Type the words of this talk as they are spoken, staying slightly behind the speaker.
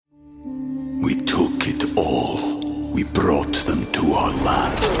We took it all. We brought them to our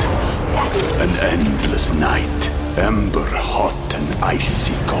land. An endless night, ember hot and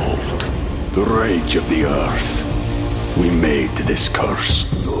icy cold. The rage of the earth. We made this curse.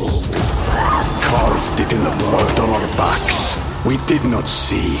 Carved it in the blood on our backs. We did not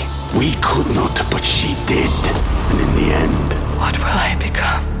see. We could not, but she did. And in the end... What will I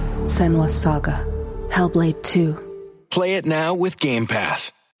become? Senua's Saga. Hellblade 2. Play it now with Game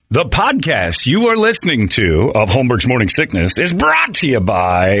Pass. The podcast you are listening to of Holmberg's Morning Sickness is brought to you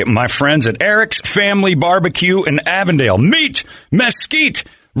by my friends at Eric's Family Barbecue in Avondale. Meet, mesquite,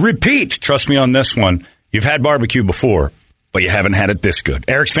 repeat. Trust me on this one. You've had barbecue before, but you haven't had it this good.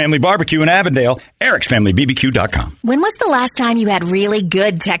 Eric's Family Barbecue in Avondale, ericsfamilybbq.com. When was the last time you had really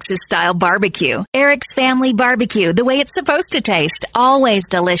good Texas-style barbecue? Eric's Family Barbecue, the way it's supposed to taste. Always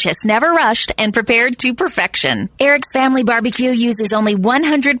delicious, never rushed, and prepared to perfection. Eric's Family Barbecue uses only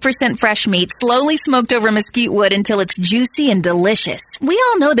 100% fresh meat, slowly smoked over mesquite wood until it's juicy and delicious. We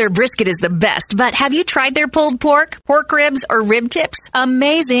all know their brisket is the best, but have you tried their pulled pork ribs, or rib tips?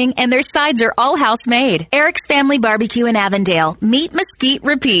 Amazing, and their sides are all house-made. Eric's Family Barbecue in Avondale. Meet, mesquite,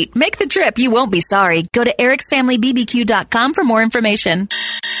 repeat. Make the trip. You won't be sorry. Go to ericsfamilybbq.com for more information.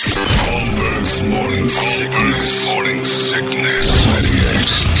 Holmberg's Morning Sickness. Morning Sickness. 98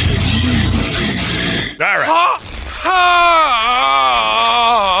 KUPD. All right.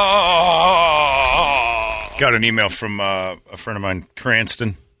 Got an email from a friend of mine,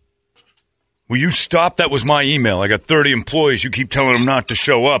 Cranston. Will you stop? That was my email. I got 30 employees. You keep telling them not to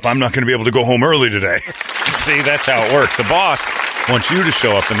show up. I'm not going to be able to go home early today. See, that's how it works. The boss wants you to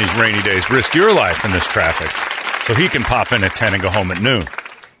show up in these rainy days, risk your life in this traffic, so he can pop in at 10 and go home at noon.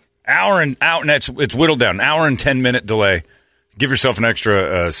 And it's whittled down. Hour and 10-minute delay. Give yourself an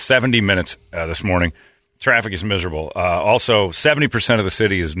extra 70 minutes this morning. Traffic is miserable. Also, 70% of the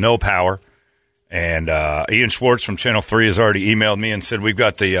city is no power. And Ian Schwartz from Channel 3 has already emailed me and said, we've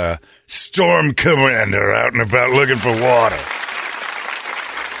got the storm commander out and about looking for water.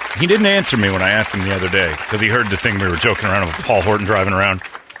 He didn't answer me when I asked him the other day because he heard the thing we were joking around with Paul Horton driving around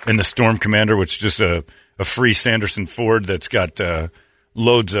in the Storm Commander, which is just a free Sanderson Ford that's got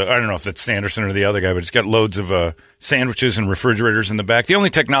loads of, I don't know if that's Sanderson or the other guy, but it's got loads of sandwiches and refrigerators in the back. The only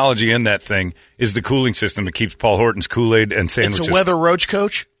technology in that thing is the cooling system that keeps Paul Horton's Kool-Aid and sandwiches. It's a weather roach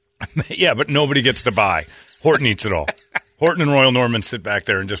coach? Yeah, but nobody gets to buy. Horton eats it all. Horton and Royal Norman sit back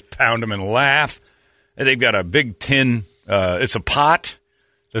there and just pound them and laugh. And they've got a big tin. It's a pot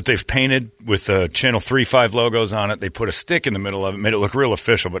that they've painted with Channel 3-5 logos on it. They put a stick in the middle of it, made it look real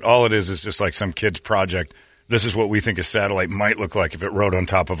official. But all it is just like some kid's project. This is what we think a satellite might look like if it rode on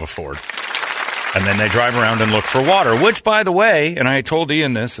top of a Ford. And then they drive around and look for water, which, by the way, and I told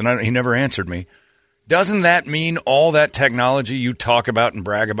Ian this, and he never answered me, doesn't that mean all that technology you talk about and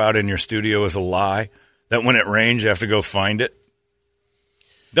brag about in your studio is a lie? That when it rains, you have to go find it?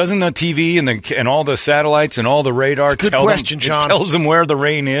 Doesn't the TV and all the satellites and all the radar tell them, it tells them where the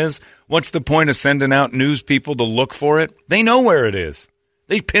rain is? What's the point of sending out news people to look for it? They know where it is.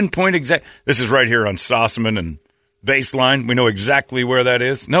 They pinpoint exact. This is right here on Sossaman and Baseline. We know exactly where that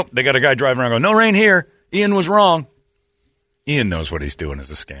is. Nope, they got a guy driving around going, no rain here. Ian was wrong. Ian knows what he's doing is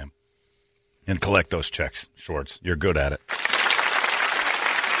a scam. And collect those checks, Schwartz. You're good at it.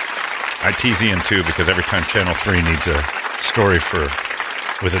 I tease Ian, too, because every time Channel 3 needs a story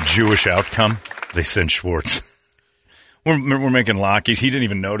with a Jewish outcome, they send Schwartz. We're making Lockies. He didn't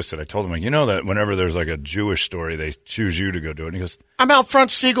even notice it. I told him, you know that whenever there's like a Jewish story, they choose you to go do it. And he goes, I'm out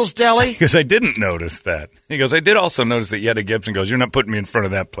front Siegel's Deli. Because I didn't notice that. He goes, I did also notice that Yetta Gibson goes, you're not putting me in front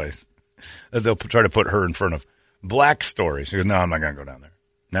of that place. They'll try to put her in front of black stories. He goes, no, I'm not going to go down there.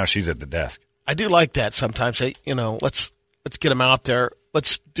 Now she's at the desk. I do like that sometimes. Let's get them out there.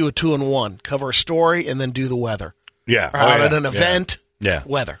 Let's do a 2-in-1. Cover a story and then do the weather. Yeah. At an event, yeah.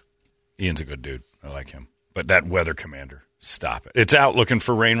 Weather. Ian's a good dude. I like him. But that weather commander, stop it. It's out looking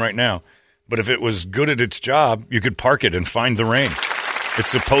for rain right now. But if it was good at its job, you could park it and find the rain.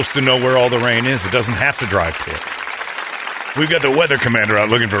 It's supposed to know where all the rain is. It doesn't have to drive to it. We've got the weather commander out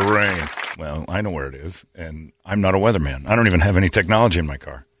looking for rain. Well, I know where it is, and I'm not a weatherman. I don't even have any technology in my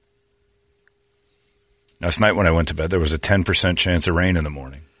car. Last night when I went to bed, there was a 10% chance of rain in the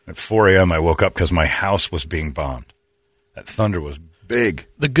morning. At 4 a.m., I woke up because my house was being bombed. That thunder was big.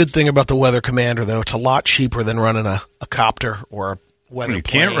 The good thing about the Weather Commander, though, it's a lot cheaper than running a copter or a weather You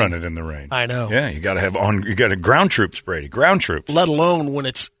plane. can't run it in the rain. I know. Yeah, you got to ground troops, Brady. Ground troops. Let alone when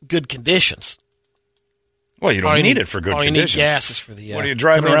it's good conditions. Well, you don't need it for good all conditions. You need gas is for the. What are you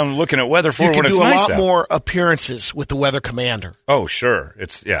driving around looking at weather for when it's nice out? You can do a lot more appearances with the Weather Commander. Oh, sure.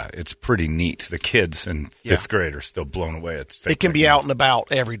 It's pretty neat. The kids in fifth grade are still blown away. It can be out and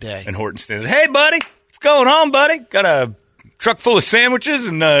about every day. And Horton stands, hey, buddy, what's going on, buddy? Got a truck full of sandwiches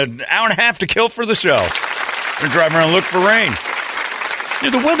and an hour and a half to kill for the show. We're driving around looking for rain. You're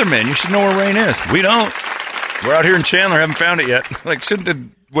the weatherman. You should know where rain is. We don't. We're out here in Chandler. Haven't found it yet. Like, shouldn't the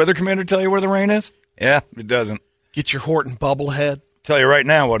Weather Commander tell you where the rain is? Yeah, it doesn't. Get your Horton bubblehead. Tell you right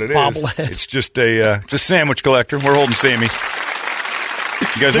now what it is. Bobblehead. It's just it's a sandwich collector. We're holding Sammy's.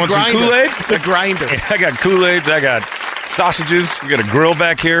 You guys want some Kool-Aid? The grinder. Yeah, I got Kool-Aids. I got sausages. We got a grill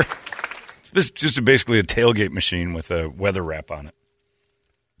back here. It's just basically a tailgate machine with a weather wrap on it.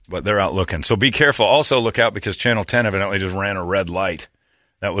 But they're out looking. So be careful. Also look out because Channel 10 evidently just ran a red light.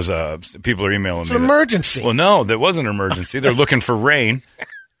 That was people are emailing me. It's an emergency. Well, no, that wasn't an emergency. They're looking for rain,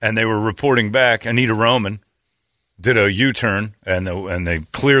 and they were reporting back. Anita Roman did a U-turn, and they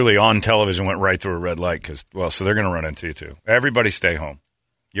clearly on television went right through a red light so they're going to run into you too. Everybody stay home.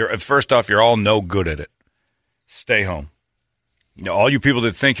 First off, you're all no good at it. Stay home. All you people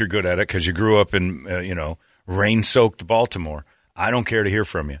that think you're good at it because you grew up in rain-soaked Baltimore, I don't care to hear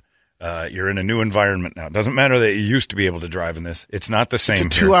from you. You're in a new environment now. It doesn't matter that you used to be able to drive in this. It's not the same.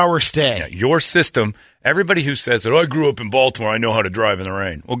 It's a 2-hour stay. Yeah, your system, everybody who says that, I grew up in Baltimore, I know how to drive in the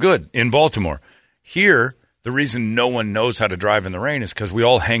rain. Well, good, in Baltimore. Here, the reason no one knows how to drive in the rain is because we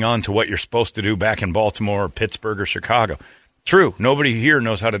all hang on to what you're supposed to do back in Baltimore or Pittsburgh or Chicago. True, nobody here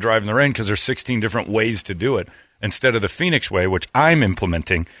knows how to drive in the rain because there's 16 different ways to do it. Instead of the Phoenix way, which I'm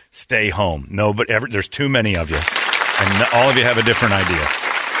implementing, stay home. No, but there's too many of you, and all of you have a different idea.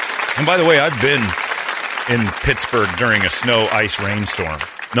 And by the way, I've been in Pittsburgh during a snow, ice, rainstorm.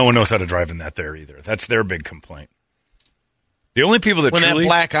 No one knows how to drive in that there either. That's their big complaint. The only people that when that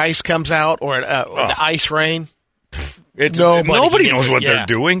black ice comes out or the ice rain, nobody knows what they're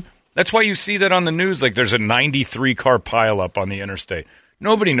doing. That's why you see that on the news. Like there's a 93-car pileup on the interstate.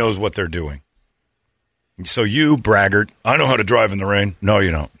 Nobody knows what they're doing. So you, braggart, I know how to drive in the rain. No,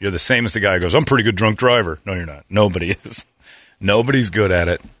 you don't. You're the same as the guy who goes, I'm a pretty good drunk driver. No, you're not. Nobody is. Nobody's good at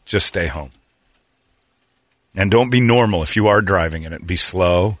it. Just stay home. And don't be normal if you are driving in it. Be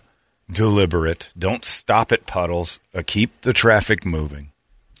slow, deliberate. Don't stop at puddles. Keep the traffic moving.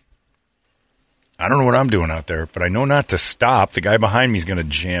 I don't know what I'm doing out there, but I know not to stop. The guy behind me is going to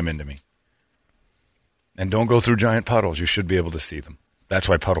jam into me. And don't go through giant puddles. You should be able to see them. That's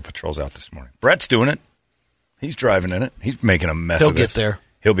why Puddle Patrol's out this morning. Brett's doing it. He's driving in it. He's making a mess of this. He'll get there.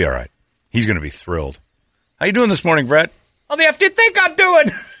 He'll be all right. He's going to be thrilled. How you doing this morning, Brett? How the F do you think I'm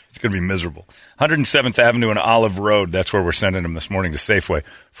doing? It's going to be miserable. 107th Avenue and Olive Road. That's where we're sending him this morning to Safeway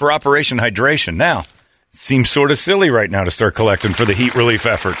for Operation Hydration. Now, seems sort of silly right now to start collecting for the heat relief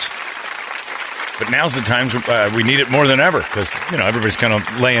efforts. But now's the times we need it more than ever because, everybody's kind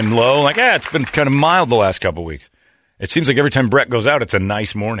of laying low. Like, it's been kind of mild the last couple of weeks. It seems like every time Brett goes out, it's a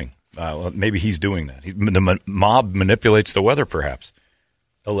nice morning. Well, maybe he's doing that. The mob manipulates the weather, perhaps,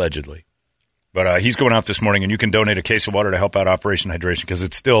 allegedly. But he's going out this morning, and you can donate a case of water to help out Operation Hydration because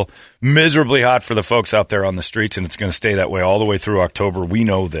it's still miserably hot for the folks out there on the streets, and it's going to stay that way all the way through October. We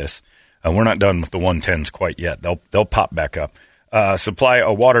know this. We're not done with the 110s quite yet. They'll pop back up. Supply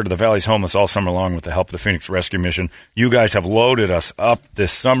of water to the Valley's homeless all summer long with the help of the Phoenix Rescue Mission. You guys have loaded us up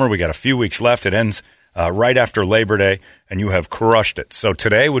this summer. We got a few weeks left. It ends right after Labor Day, and you have crushed it. So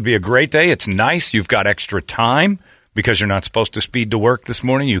today would be a great day. It's nice. You've got extra time. Because you're not supposed to speed to work this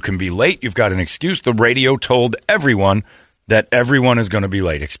morning. You can be late. You've got an excuse. The radio told everyone that everyone is going to be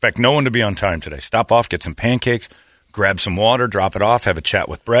late. Expect no one to be on time today. Stop off, get some pancakes, grab some water, drop it off, have a chat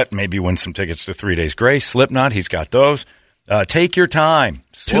with Brett, maybe win some tickets to 3 Days Grace, Slipknot. He's got those. Take your time.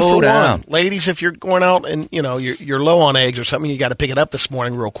 Slow down. 2 for 1. Ladies, if you're going out and you're low on eggs or something, you got to pick it up this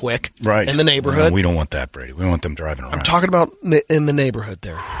morning real quick. Right. In the neighborhood. No, we don't want that, Brady. We don't want them driving around. I'm talking about in the neighborhood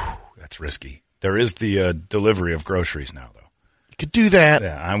there. That's risky. There is the delivery of groceries now, though. You could do that.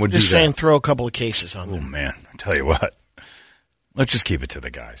 Yeah, I would just do that. saying throw a couple of cases on there. Oh, man. I tell you what. Let's just keep it to the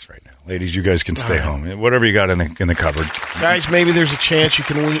guys right now. Ladies, you guys can stay home. Whatever you got in the cupboard. Guys, maybe there's a chance you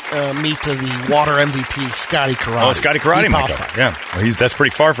can meet the water MVP, Scotty Karate. Oh, Scotty Karate might go. Yeah, well, that's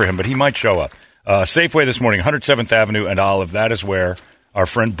pretty far for him, but he might show up. Safeway this morning, 107th Avenue and Olive. That is where our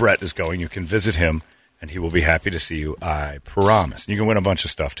friend Brett is going. You can visit him, and he will be happy to see you, I promise. You can win a bunch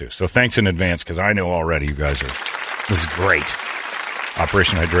of stuff, too. So thanks in advance, because I know already you guys this is great.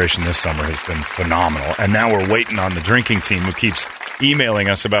 Operation Hydration this summer has been phenomenal. And now we're waiting on the drinking team who keeps emailing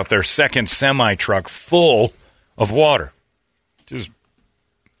us about their second semi-truck full of water. Which is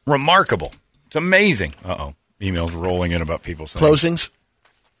remarkable. It's amazing. Uh-oh. Emails rolling in about people saying. Closings?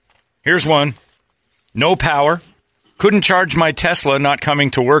 Here's one. No power. Couldn't charge my Tesla, not coming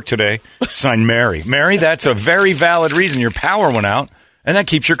to work today. Signed Mary. Mary, that's a very valid reason. Your power went out, and that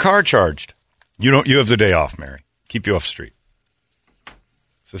keeps your car charged. You have the day off, Mary. Keep you off the street.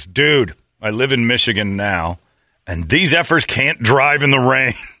 Says, dude, I live in Michigan now, and these effers can't drive in the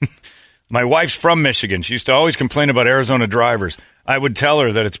rain. My wife's from Michigan. She used to always complain about Arizona drivers. I would tell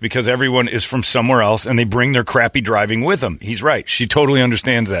her that it's because everyone is from somewhere else, and they bring their crappy driving with them. He's right. She totally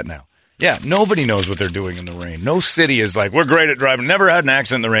understands that now. Yeah, nobody knows what they're doing in the rain. No city is like, we're great at driving. Never had an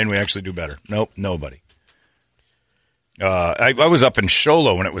accident in the rain. We actually do better. Nope, nobody. I was up in Show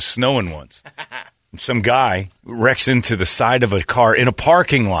Low when it was snowing once. And some guy wrecks into the side of a car in a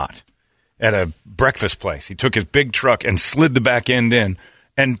parking lot at a breakfast place. He took his big truck and slid the back end in.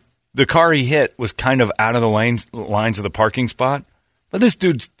 And the car he hit was kind of out of the lines of the parking spot. But this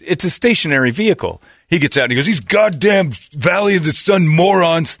dude, it's a stationary vehicle. He gets out and he goes, these goddamn Valley of the Sun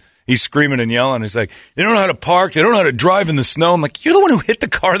morons. He's screaming and yelling. He's like, they don't know how to park. They don't know how to drive in the snow. I'm like, you're the one who hit the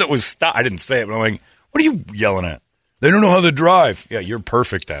car that was stopped. I didn't say it, but I'm like, what are you yelling at? They don't know how to drive. Yeah, you're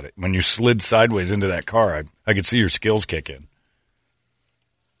perfect at it. When you slid sideways into that car, I could see your skills kick in.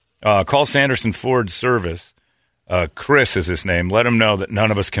 Call Sanderson Ford Service. Chris is his name. Let him know that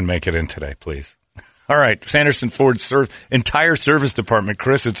none of us can make it in today, please. All right, Sanderson Ford entire service department.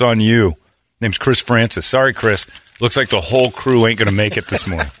 Chris, it's on you. Name's Chris Francis. Sorry, Chris. Looks like the whole crew ain't going to make it this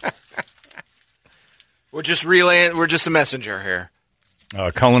morning. We're just relaying. We're just a messenger here.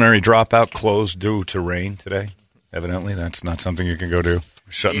 Culinary dropout closed due to rain today. Evidently, that's not something you can go do.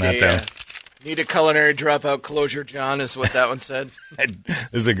 We're shutting that down. Need a culinary dropout closure, John, is what that one said. This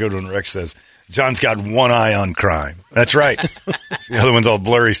is a good one. Rex says, John's got one eye on crime. That's right. The other one's all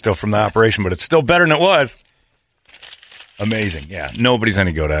blurry still from the operation, but it's still better than it was. Amazing. Yeah, nobody's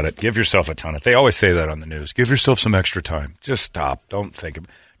any good at it. Give yourself a ton of. They always say that on the news. Give yourself some extra time. Just stop.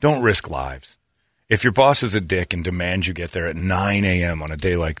 Don't risk lives. If your boss is a dick and demands you get there at 9 a.m. on a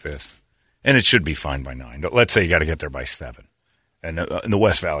day like this, and it should be fine by 9. But let's say you got to get there by 7. And the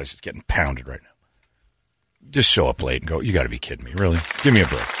West Valley is just getting pounded right now. Just show up late and go, you got to be kidding me. Really? Give me a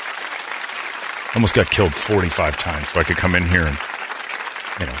break. Almost got killed 45 times so I could come in here and,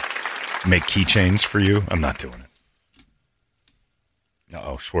 make keychains for you. I'm not doing it.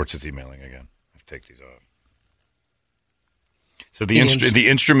 Uh-oh, Schwartz is emailing again. I have to take these off. So the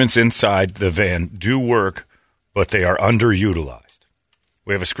instruments inside the van do work, but they are underutilized.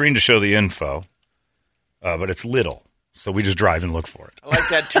 We have a screen to show the info, but it's little. So we just drive and look for it. I like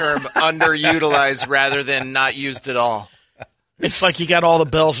that term, underutilized, rather than not used at all. It's like you got all the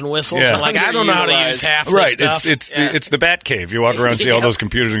bells and whistles. Yeah. And like, I don't know how to use half this stuff. It's the Bat Cave. You walk around, see all those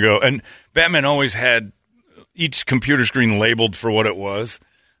computers and go. And Batman always had each computer screen labeled for what it was.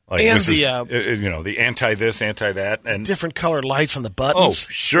 Like and the anti-this, anti-that. And different colored lights on the buttons. Oh,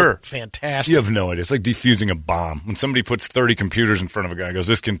 sure. Fantastic. You have no idea. It's like defusing a bomb. When somebody puts 30 computers in front of a guy and goes,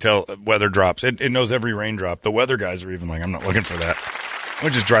 this can tell weather drops. It knows every raindrop. The weather guys are even like, I'm not looking for that.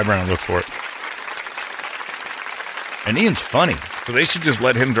 We'll just drive around and look for it. And Ian's funny. So they should just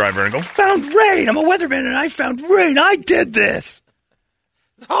let him drive around and go, found rain. I'm a weatherman and I found rain. I did this.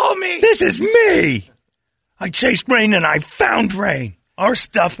 Oh, me. This is me. I chased rain and I found rain. Our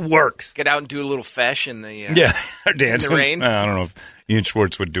stuff works. Get out and do a little fesh in the dance in the rain. I don't know if Ian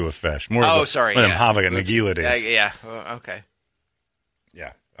Schwartz would do a fesh. More sorry. One of them Havik and Nagila days. Yeah. Okay.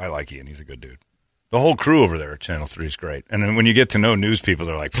 Yeah, I like Ian. He's a good dude. The whole crew over there at Channel 3 is great. And then when you get to know news people,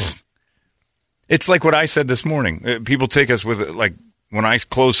 they're like, pfft. It's like what I said this morning. People take us with, like, when I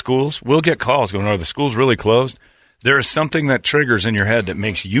close schools, we'll get calls going, are the schools really closed? There is something that triggers in your head that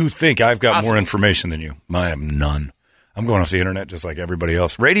makes you think I've got more information than you. I have none. I'm going off the internet just like everybody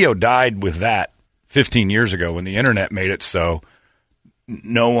else. Radio died with that 15 years ago when the internet made it so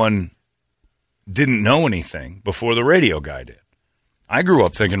no one didn't know anything before the radio guy did. I grew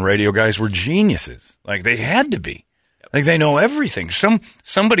up thinking radio guys were geniuses. Like, they had to be. Like, they know everything.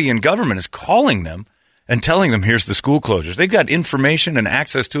 Somebody in government is calling them and telling them, here's the school closures. They've got information and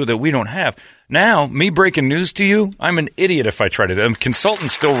access to it that we don't have. Now, me breaking news to you, I'm an idiot if I try to do it.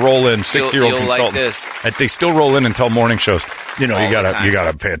 Consultants still roll in, 60-year-old consultants. Like they still roll in and tell morning shows, you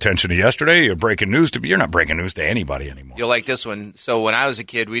gotta pay attention to yesterday. You're breaking news you're not breaking news to anybody anymore. You'll like this one. So when I was a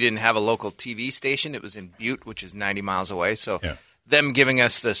kid, we didn't have a local TV station. It was in Butte, which is 90 miles away. So them giving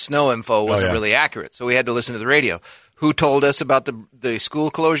us the snow info wasn't really accurate. So we had to listen to the radio. Who told us about the school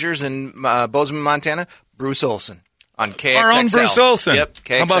closures in Bozeman, Montana? Bruce Olson on KXXL. Our own Bruce Olson. Yep,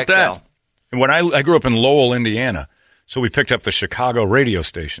 KXXL. How about that? And when I grew up in Lowell, Indiana, so we picked up the Chicago radio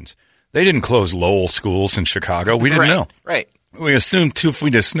stations. They didn't close Lowell schools in Chicago. We didn't know. Right. We assumed 2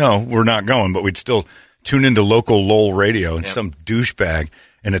 feet of snow, we're not going, but we'd still tune into local Lowell radio, and some douchebag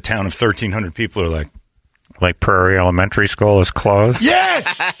in a town of 1,300 people are like, Lake Prairie Elementary School is closed.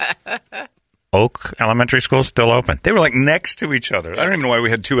 Yes! Oak Elementary School is still open. They were like next to each other. I don't even know why we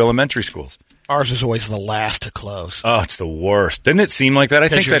had two elementary schools. Ours is always the last to close. Oh, it's the worst. Didn't it seem like that? I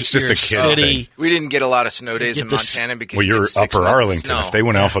think that's just a kid thing. We didn't get a lot of snow days in Montana because well, you're Upper Arlington. If they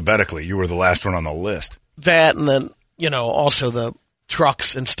went alphabetically, you were the last one on the list. That and then, also the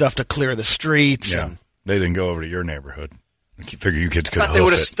trucks and stuff to clear the streets. Yeah, they didn't go over to your neighborhood. I figure you kids could. I thought they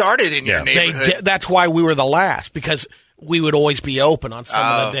would have started in your neighborhood. That's why we were the last, because we would always be open on some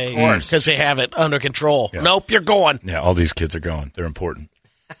of the days because they have it under control. Yeah. Nope, you're going. Yeah, all these kids are going. They're important.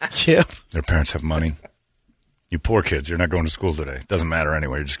 Yep. Their parents have money. You poor kids, you're not going to school today. It doesn't matter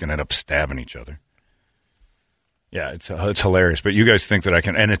anyway. You're just going to end up stabbing each other. Yeah, it's hilarious. But you guys think that I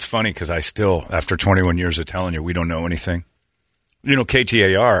can, and it's funny because I still, after 21 years of telling you, we don't know anything.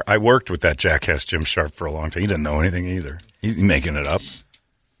 KTAR, I worked with that jackass Jim Sharp for a long time. He didn't know anything either. He's making it up.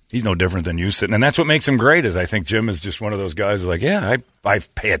 He's no different than you sitting. And that's what makes him great is I think Jim is just one of those guys like, yeah, I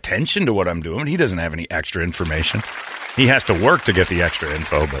pay attention to what I'm doing. He doesn't have any extra information. He has to work to get the extra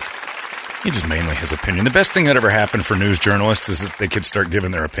info, but he just mainly has opinion. The best thing that ever happened for news journalists is that they could start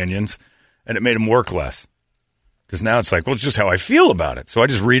giving their opinions, and it made them work less. Because now it's like, well, it's just how I feel about it. So I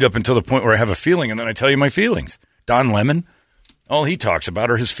just read up until the point where I have a feeling, and then I tell you my feelings. Don Lemon, all he talks about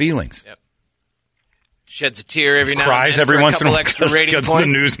are his feelings. Yep. Sheds a tear every now and then. Cries every once in a while because the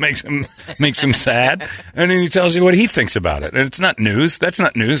news makes him sad. And then he tells you what he thinks about it. And it's not news. That's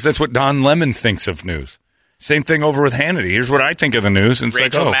not news. That's what Don Lemon thinks of news. Same thing over with Hannity. Here's what I think of the news. And it's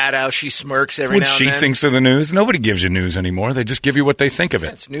Rachel like, Maddow, she smirks every now and then. What she thinks of the news. Nobody gives you news anymore. They just give you what they think of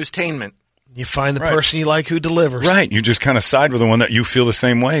it. It's newstainment. You find the person you like who delivers. Right. You just kind of side with the one that you feel the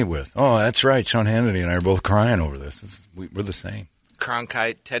same way with. Oh, that's right. Sean Hannity and I are both crying over this. We're the same.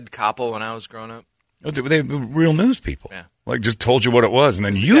 Cronkite, Ted Koppel when I was growing up. Oh, they were real news people. Yeah. Like, just told you what it was, and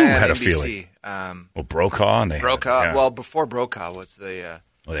then you had a feeling. Brokaw. And Brokaw. Yeah. Well, before Brokaw was the...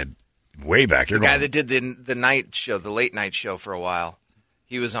 they had way back. The guy that did the night show, the late night show for a while.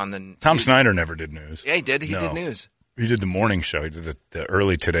 He was on the... Tom Snyder never did news. Yeah, he did. He did news. He did the morning show. He did the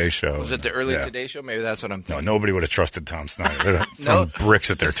early Today show. Was it the early Today show? Maybe that's what I'm thinking. No, nobody would have trusted Tom Snyder. They're throwing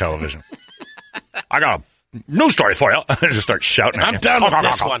bricks at their television. I got a news story for you. Just start shouting at you. I'm done with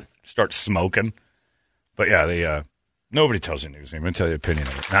this one. Start smoking. But yeah, nobody tells you news. I'm going to tell you opinion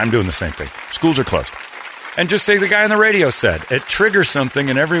of it. I'm doing the same thing. Schools are closed. And just say the guy on the radio said. It triggers something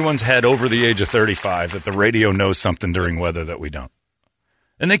in everyone's head over the age of 35 that the radio knows something during weather that we don't.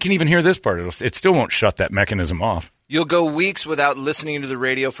 And they can even hear this part. It still won't shut that mechanism off. You'll go weeks without listening to the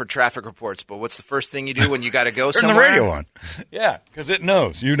radio for traffic reports, but what's the first thing you do when you got to go somewhere? Turn the radio on. Yeah, because it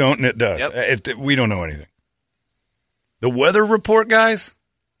knows. You don't and it does. Yep. We don't know anything. The weather report guys,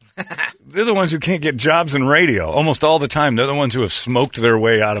 they're the ones who can't get jobs in radio. Almost all the time, they're the ones who have smoked their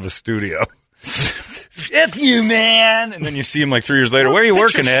way out of a studio. F you, man. And then you see him like 3 years later. Where are you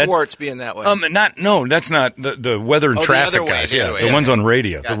working, Ed? Schwartz being that way. That's not the weather and traffic guys. The ones on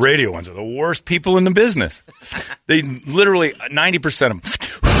radio. Gotcha. The radio ones are the worst people in the business. They literally, 90% of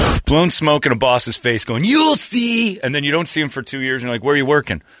them, blown smoke in a boss's face going, you'll see. And then you don't see them for 2 years and you're like, where are you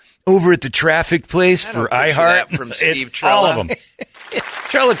working? Over at the traffic place for iHeart. From Steve Trella. All of them.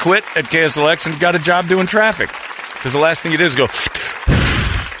 Trella quit at KSLX and got a job doing traffic. Because the last thing he did is go,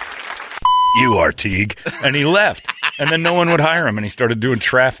 you are Teague. And he left. And then no one would hire him, and he started doing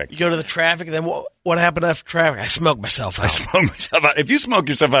traffic. You go to the traffic, and then what happened after traffic? I smoked myself out. If you smoke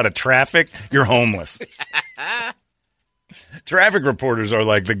yourself out of traffic, you're homeless. Traffic reporters are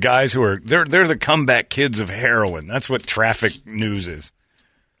like the guys who are, they're the comeback kids of heroin. That's what traffic news is.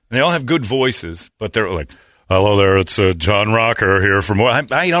 And they all have good voices, but they're like, hello there, it's John Rocker here from, I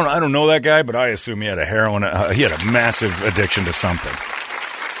don't know that guy, but I assume he had he had a massive addiction to something.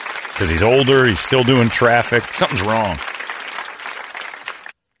 Because he's older, he's still doing traffic. Something's wrong.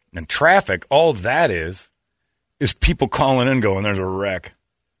 And traffic, all that is people calling in going, there's a wreck.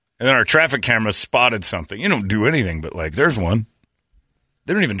 And then our traffic cameras spotted something. You don't do anything, but like, there's one.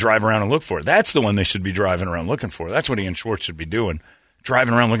 They don't even drive around and look for it. That's the one they should be driving around looking for. That's what Ian Schwartz should be doing.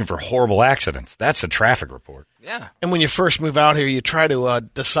 Driving around looking for horrible accidents. That's a traffic report. Yeah. And when you first move out here, you try to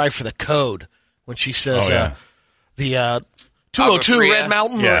decipher the code. When she says the 202 Red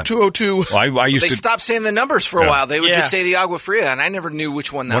Mountain or 202. Well, I used they stopped saying the numbers for a while. They would just say the Agua Fria, and I never knew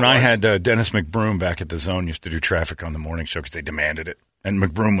which one that was. When I had Dennis McBroom back at the Zone, used to do traffic on the morning show because they demanded it. And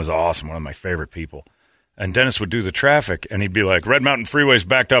McBroom was awesome, one of my favorite people. And Dennis would do the traffic, and he'd be like, Red Mountain Freeway's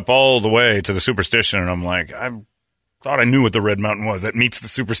backed up all the way to the Superstition. And I'm like, thought I knew what the Red Mountain was. That meets the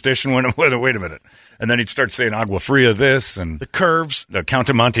superstition. Wait a minute. And then he'd start saying Agua Fria this and the curves, the Count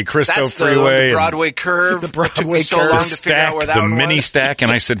of Monte Cristo That's freeway, the Broadway curve. The Broadway so curve. long the to figure out stack, where that the one mini was. stack.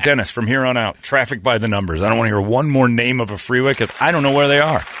 And I said, Dennis, from here on out, traffic by the numbers. I don't want to hear one more name of a freeway because I don't know where they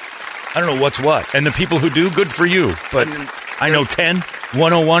are. I don't know what's what. And the people who do, good for you. But I know 10,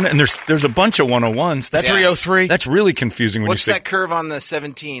 101, and there's a bunch of 101s. That's 303. That's really confusing when What's you say. that curve on the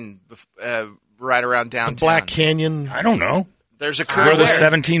 17 right around downtown? The Black Canyon. I don't know. There's a curve Where the there.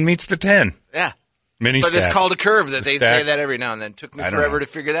 17 meets the 10. Yeah. Mini But stack. it's called a curve. They'd stack. say that every now and then. It took me I don't forever know.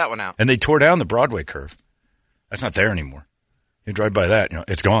 to figure that one out. And they tore down the Broadway curve. That's not there anymore. You drive by that,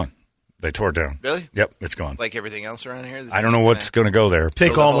 it's gone. They tore it down. Really? Yep, it's gone. Like everything else around here? I don't know what's going to go there.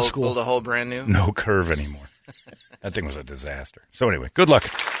 Take all the school. Build a whole brand new? No curve anymore. That thing was a disaster. So anyway, good luck.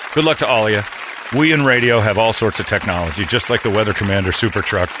 Good luck to all of you. We in radio have all sorts of technology, just like the Weather Commander super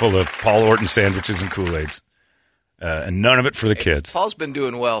truck full of Paul Orton sandwiches and Kool-Aids. And none of it for the kids. Paul's been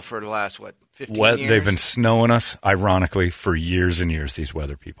doing well for the last, 15 years? They've been snowing us, ironically, for years and years, these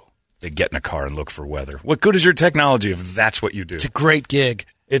weather people. They get in a car and look for weather. What good is your technology if that's what you do? It's a great gig.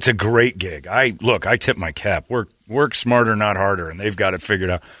 It's a great gig. I tip my cap. Work smarter, not harder, and they've got it figured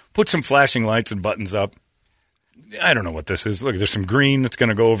out. Put some flashing lights and buttons up. I don't know what this is. Look, there's some green that's going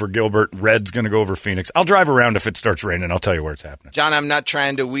to go over Gilbert. Red's going to go over Phoenix. I'll drive around if it starts raining. I'll tell you where it's happening. John, I'm not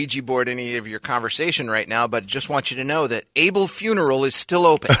trying to Ouija board any of your conversation right now, but just want you to know that Abel Funeral is still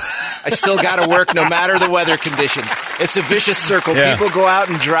open. I still got to work no matter the weather conditions. It's a vicious circle. Yeah. People go out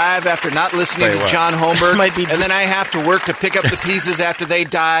and drive after not listening Tell you to what. John Holmberg, Might be- and then I have to work to pick up the pieces after they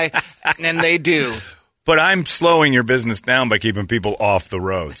die, and they do. But I'm slowing your business down by keeping people off the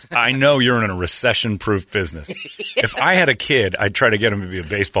roads. I know you're in a recession-proof business. If I had a kid, I'd try to get him to be a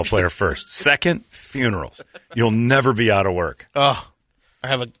baseball player first. Second, funerals. You'll never be out of work. Oh, I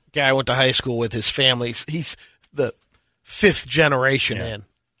have a guy I went to high school with. His family. He's the 5th generation in.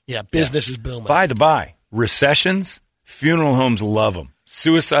 Yeah, business is booming. By the by, recessions, funeral homes love them.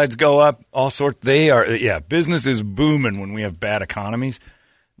 Suicides go up, all sorts. Business is booming when we have bad economies.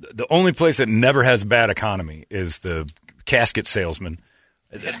 The only place that never has bad economy is the casket salesman.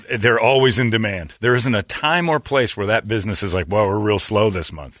 They're always in demand. There isn't a time or place where that business is like, well, we're real slow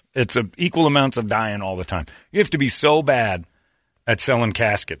this month. It's equal amounts of dying all the time. You have to be so bad at selling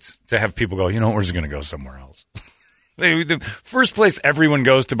caskets to have people go, we're just going to go somewhere else. The first place everyone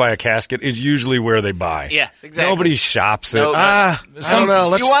goes to buy a casket is usually where they buy. Yeah, exactly. Nobody shops it. No, I don't know.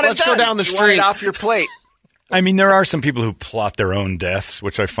 Let's go down the You want it street. off your plate. I mean, there are some people who plot their own deaths,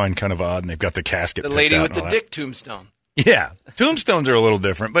 which I find kind of odd, and they've got the casket. The picked lady out with and the all that. dick tombstone. Yeah. Tombstones are a little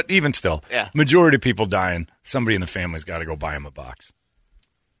different, but even still, Yeah. majority of people dying, somebody in the family's got to go buy them a box.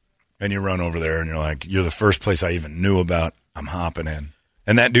 And you run over there, and you're like, you're the first place I even knew about. I'm hopping in.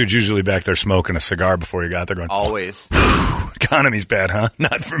 And that dude's usually back there smoking a cigar before you got there going, Always. economy's bad, huh?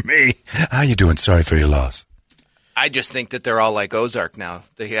 Not for me. How you doing? Sorry for your loss. I just think that they're all like Ozark now.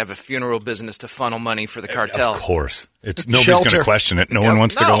 They have a funeral business to funnel money for the cartel. Of course. Nobody's going to Shelter. question it. No one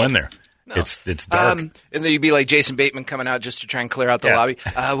wants to no. go in there. No. It's dark. And then you'd be like Jason Bateman coming out just to try and clear out the Yeah. lobby.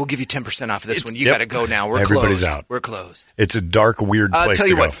 We'll give you 10% off of this one. You Yep. got to go now. We're Everybody's closed. out. We're closed. It's a dark, weird place I'll tell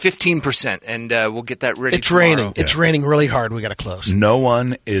you to go. what, 15%, and we'll get that ready It's tomorrow. raining. It's raining really hard. We got to close. No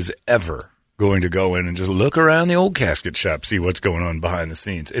one is ever going to go in and just look around the old casket shop, see what's going on behind the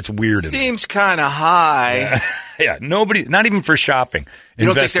scenes. It's weird. Seems kind of high. Yeah, nobody, not even for shopping. You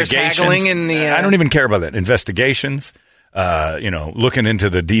don't think there's haggling in the... I don't even care about that. Investigations, looking into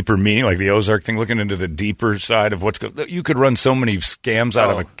the deeper meaning, like the Ozark thing, looking into the deeper side of what's going on. You could run so many scams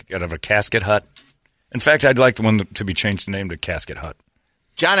out of a casket hut. In fact, I'd like the one to be changed the name to Casket Hut.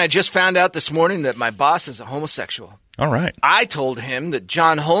 John, I just found out this morning that my boss is a homosexual. All right. I told him that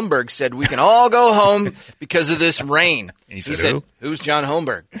John Holmberg said we can all go home because of this rain. And he said, who? Who's John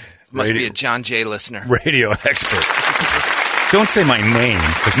Holmberg? Must be a John Jay listener. Radio expert. Don't say my name,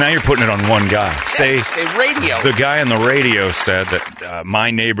 because now you're putting it on one guy. Say radio. The guy on the radio said that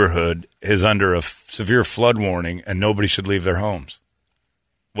my neighborhood is under a severe flood warning and nobody should leave their homes.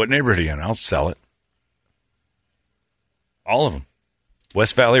 What neighborhood are you in? I'll sell it. All of them.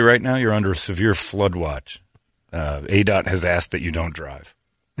 West Valley right now, you're under a severe flood watch. ADOT has asked that you don't drive.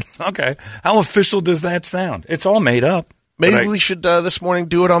 Okay. How official does that sound? It's all made up. Maybe we should this morning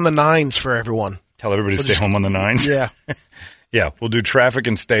do it on the 9s for everyone. Tell everybody to stay home on the 9s? Yeah. Yeah, we'll do traffic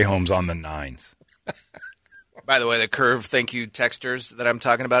and stay homes on the 9s. By the way, the curve, thank you, texters, that I'm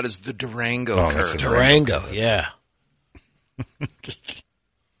talking about is the Durango curve. That's a Durango, yeah.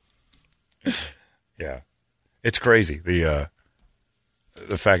 Yeah. It's crazy.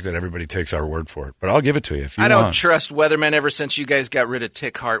 the fact that everybody takes our word for it. But I'll give it to you if you want. I don't trust weathermen ever since you guys got rid of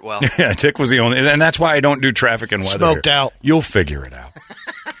Tick Hartwell. Yeah, Tick was the only, and that's why I don't do traffic and weather. Smoked out. You'll figure it out.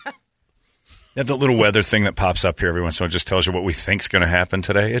 You have the little weather thing that pops up here every once in a while. It just tells you what we think's going to happen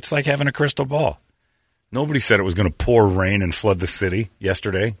today. It's like having a crystal ball. Nobody said it was going to pour rain and flood the city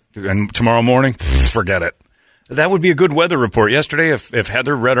yesterday. And tomorrow morning, forget it. That would be a good weather report. Yesterday, if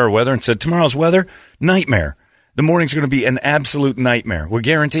Heather read our weather and said, tomorrow's weather, nightmare. The morning's going to be an absolute nightmare. We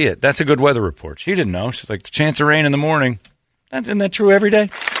guarantee it. That's a good weather report. She didn't know. She's like, the chance of rain in the morning. Isn't that true every day?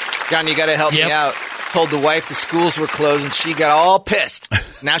 John, you got to help me out. Told the wife the schools were closed, and she got all pissed.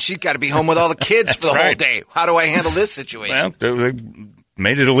 Now she's got to be home with all the kids for the whole day. How do I handle this situation? Well, they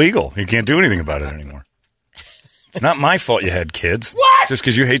made it illegal. You can't do anything about it anymore. It's not my fault you had kids. What? Just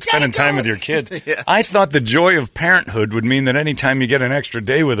because you hate spending time with your kids. Yeah. I thought the joy of parenthood would mean that any time you get an extra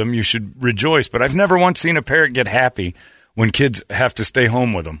day with them, you should rejoice. But I've never once seen a parent get happy when kids have to stay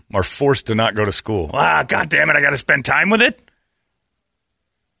home with them or forced to not go to school. God damn it, I got to spend time with it?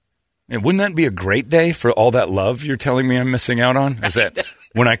 And wouldn't that be a great day for all that love you're telling me I'm missing out on? Is that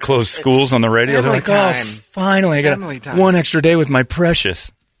when I close schools on the radio, they're like, finally, I got one extra day with my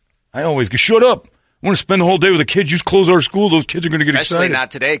precious. I always go, shut up. I want to spend the whole day with the kids. Just close our school. Those kids are going to get excited. Especially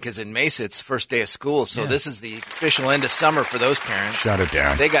not today, because in Mesa, it's the first day of school. So this is the official end of summer for those parents. Shut it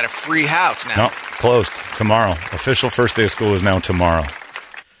down. They got a free house now. No, closed. Tomorrow. Official first day of school is now tomorrow.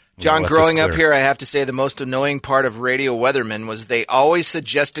 John, growing up here, I have to say the most annoying part of radio weathermen was they always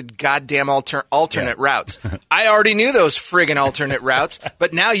suggested goddamn alternate routes. I already knew those friggin' alternate routes,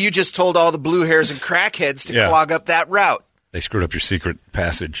 but now you just told all the blue hairs and crackheads to clog up that route. They screwed up your secret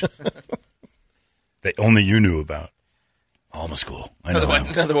passage. That only you knew about. Alma School. Another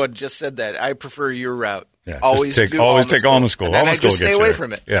one just said that. I prefer your route. Yeah, always take Alma School. And I just stay away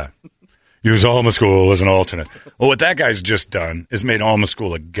from it. Yeah. Use Alma School as an alternate. Well, what that guy's just done is made Alma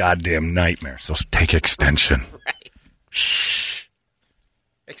School a goddamn nightmare. So take extension. Right. Shh.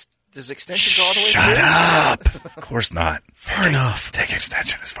 Does extension go all the way through? Shut up. Of course not. Fair enough. Take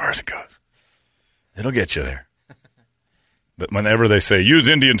extension as far as it goes. It'll get you there. But whenever they say, use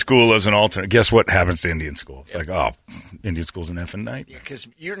Indian School as an alternate, guess what happens to Indian School? It's like, Indian School's an effing nightmare. Because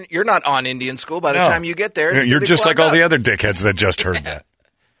you're not on Indian School by the time you get there. You're just like all the other dickheads that just heard that.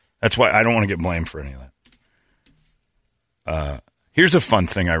 That's why I don't want to get blamed for any of that. Here's a fun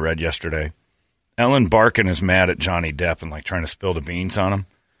thing I read yesterday. Ellen Barkin is mad at Johnny Depp and like trying to spill the beans on him,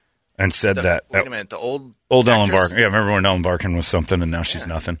 and said that. Wait a minute, the old Ellen Barkin. Yeah, remember when Ellen Barkin was something and now she's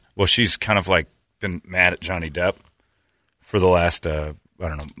nothing? Well, she's kind of like been mad at Johnny Depp for the last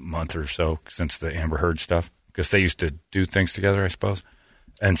month or so since the Amber Heard stuff, because they used to do things together, I suppose.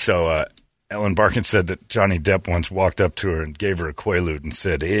 And so Ellen Barkin said that Johnny Depp once walked up to her and gave her a Quaalude and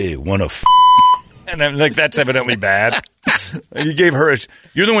said, "Hey, wanna f***?" And I'm like, that's evidently bad. You gave her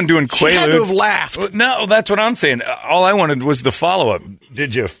you're the one doing Quaaludes. She had to have laughed. No, that's what I'm saying. All I wanted was the follow-up.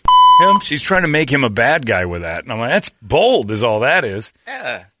 Did you f*** him? She's trying to make him a bad guy with that. And I'm like, that's bold is all that is.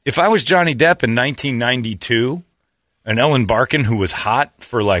 Yeah. If I was Johnny Depp in 1992... and Ellen Barkin, who was hot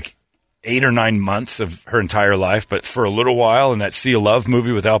for like 8 or 9 months of her entire life, but for a little while in that Sea of Love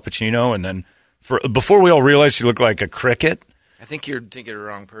movie with Al Pacino, and then before we all realized she looked like a cricket. I think you're thinking of the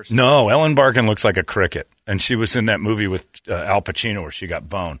wrong person. No, Ellen Barkin looks like a cricket, and she was in that movie with Al Pacino where she got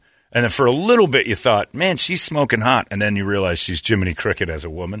boned. And then for a little bit you thought, man, she's smoking hot, and then you realize she's Jiminy Cricket as a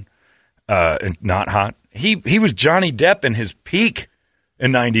woman, and not hot. He was Johnny Depp in his peak.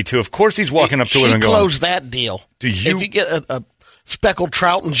 In 92, of course he's walking up to her and going, she closed that deal. If you get a speckled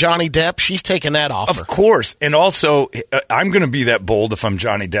trout and Johnny Depp, she's taking that offer. Of course. And also, I'm going to be that bold if I'm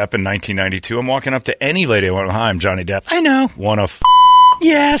Johnny Depp in 1992. I'm walking up to any lady. I want, hi, I'm Johnny Depp. I know. Want to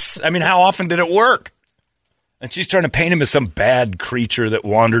yes. I mean, how often did it work? And she's trying to paint him as some bad creature that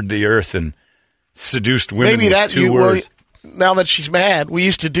wandered the earth and seduced women with 2 words. Now that she's mad, we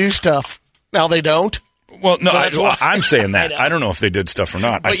used to do stuff. Now they don't. Well, no, I'm saying that. I don't know if they did stuff or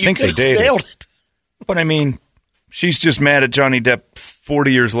not. I think they did. Nailed it. But, I mean, she's just mad at Johnny Depp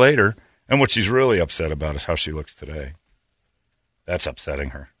 40 years later, and what she's really upset about is how she looks today. That's upsetting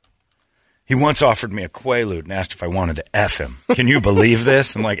her. He once offered me a Quaalude and asked if I wanted to F him. Can you believe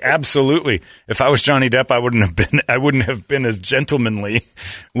this? I'm like, absolutely. If I was Johnny Depp, I wouldn't have been as gentlemanly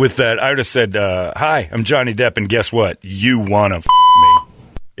with that. I would have said, hi, I'm Johnny Depp, and guess what? You want to f*** me.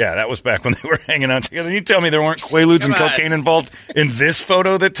 Yeah, that was back when they were hanging out together. You tell me there weren't Quaaludes and cocaine involved in this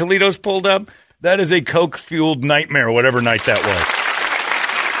photo that Toledo's pulled up? That is a coke-fueled nightmare, whatever night that was.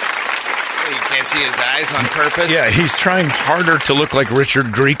 You can't see his eyes on purpose? Yeah, he's trying harder to look like Richard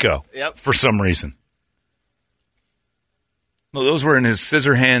Grieco for some reason. Well, those were in his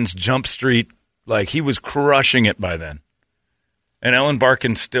Scissorhands, Jump Street. Like, he was crushing it by then. And Ellen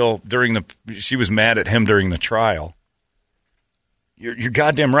Barkin still, she was mad at him during the trial. You're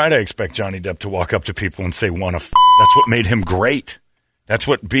goddamn right I expect Johnny Depp to walk up to people and say, That's what made him great. That's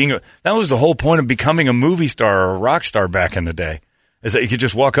what that was the whole point of becoming a movie star or a rock star back in the day, is that you could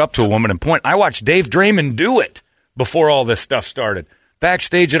just walk up to a woman and point. I watched Dave Draymond do it before all this stuff started.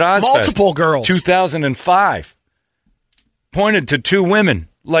 Backstage at Ozfest. Multiple girls. 2005. Pointed to two women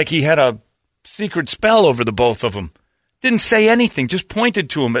like he had a secret spell over the both of them. Didn't say anything, just pointed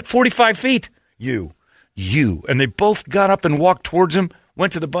to him at 45 feet. You. And they both got up and walked towards him,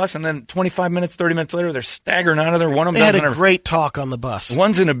 went to the bus, and then 25 minutes, 30 minutes later, they're staggering out of there. One of them had a great talk on the bus.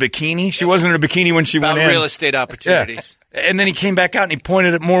 One's in a bikini. She wasn't in a bikini when she went in. Real estate opportunities. Yeah. And then he came back out and he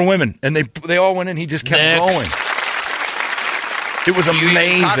pointed at more women. And they all went in. He just kept going. It was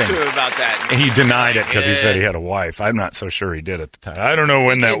amazing. You talked to him about that. He denied it because he said he had a wife. I'm not so sure he did at the time. I don't know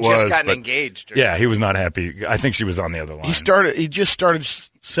when that was. He had just gotten engaged. Yeah, he was not happy. I think she was on the other line. He just started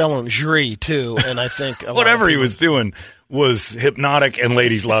selling jus, too, and I think whatever he was doing was hypnotic, and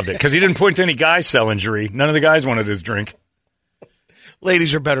ladies loved it because he didn't point to any guys selling jus. None of the guys wanted his drink.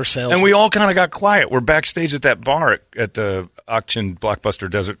 Ladies are better salesmen. And we all kind of got quiet. We're backstage at that bar at the Auction Blockbuster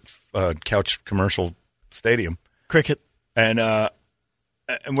Desert Couch Commercial Stadium. Cricket. And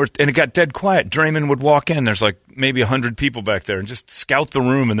it got dead quiet. Draymond would walk in. There's like maybe 100 people back there and just scout the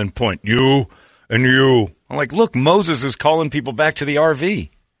room and then point, you and you. I'm like, look, Moses is calling people back to the RV.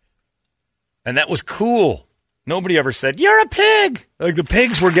 And that was cool. Nobody ever said, you're a pig. Like the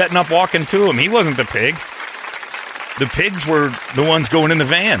pigs were getting up walking to him. He wasn't the pig. The pigs were the ones going in the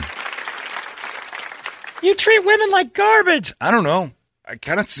van. You treat women like garbage. I don't know. I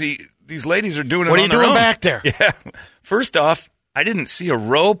kind of see these ladies are doing it on their own. What are you doing back there? Yeah. First off, I didn't see a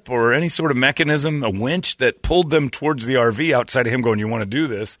rope or any sort of mechanism, a winch that pulled them towards the RV outside of him going, you want to do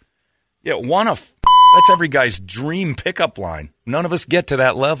this? Yeah, that's every guy's dream pickup line. None of us get to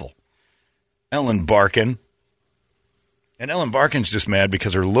that level. Ellen Barkin. And Ellen Barkin's just mad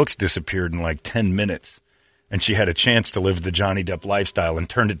because her looks disappeared in like 10 minutes. And she had a chance to live the Johnny Depp lifestyle and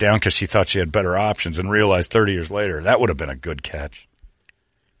turned it down because she thought she had better options and realized 30 years later that would have been a good catch.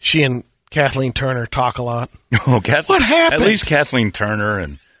 She and Kathleen Turner talk a lot. Oh, what happened? At least Kathleen Turner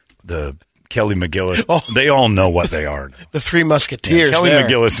and the Kelly McGillis, they all know what they are. The Three Musketeers. Yeah, Kelly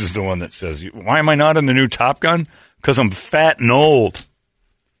McGillis is the one that says, why am I not in the new Top Gun? Because I'm fat and old.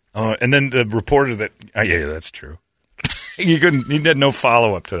 And then the reporter yeah, that's true. He did no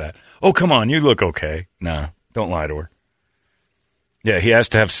follow-up to that. Oh, come on, you look okay. No, don't lie to her. Yeah, he has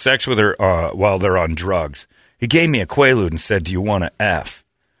to have sex with her while they're on drugs. He gave me a Quaalude and said, do you want to F?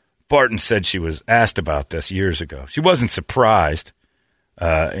 Barton said she was asked about this years ago. She wasn't surprised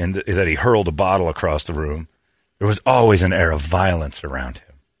that he hurled a bottle across the room. There was always an air of violence around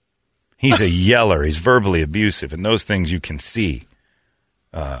him. He's a yeller. He's verbally abusive, and those things you can see.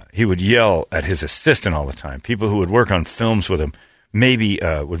 He would yell at his assistant all the time. People who would work on films with him maybe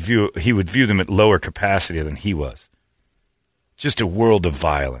he would view them at lower capacity than he was. Just a world of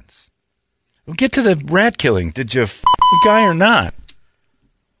violence. We'll get to the rat killing. Did you f*** the guy or not?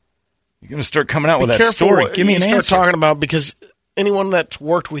 You're going to start coming out with that story. Give me an answer. Start talking about, because anyone that's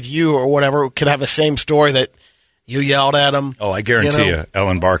worked with you or whatever could have the same story that you yelled at him. Oh, I guarantee you,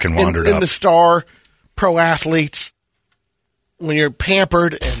 Ellen Barkin wandered up. In the Star, pro athletes, when you're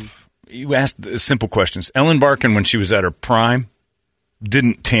pampered and... You asked simple questions. Ellen Barkin, when she was at her prime,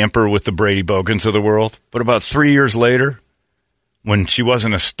 didn't tamper with the Brady Bogans of the world. But about 3 years later, when she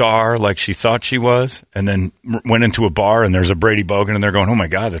wasn't a star like she thought she was, and then went into a bar and there's a Brady Bogan and they're going, oh my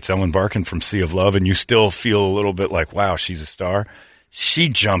God, that's Ellen Barkin from Sea of Love, and you still feel a little bit like, wow, she's a star. She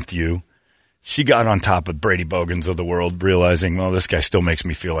jumped you. She got on top of Brady Bogans of the world, realizing, well, this guy still makes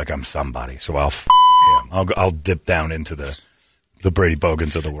me feel like I'm somebody, so I'll f*** him. I'll dip down into the Brady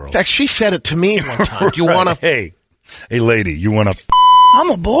Bogans of the world. In fact, she said it to me one time. Do you right. want to... Hey, lady, you want to... I'm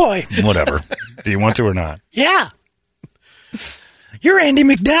a boy. Whatever. Do you want to or not? Yeah. You're Andy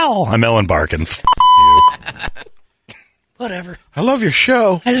McDowell. I'm Ellen Barkin. You. Whatever. I love your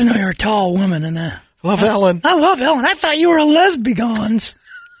show. I just know you're a tall woman and I love Ellen. I love Ellen. I thought you were a lesbigons.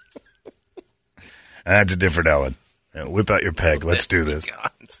 That's a different Ellen. Yeah, whip out your peg. Let's do this.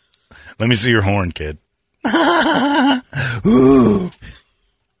 Let me see your horn, kid. Ooh.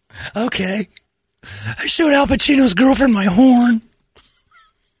 Okay. I showed Al Pacino's girlfriend my horn.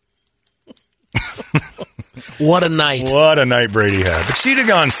 What a night. What a night Brady had. But she'd have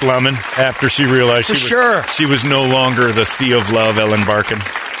gone slumming after she realized she was no longer the Sea of Love Ellen Barkin.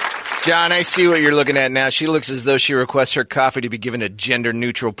 John, I see what you're looking at now. She looks as though she requests her coffee to be given a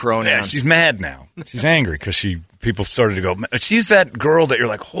gender-neutral pronoun. Yeah, she's mad now. She's angry because people started to go, she's that girl that you're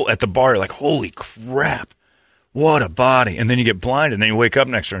like, at the bar, you're like, holy crap. What a body. And then you get blinded, and then you wake up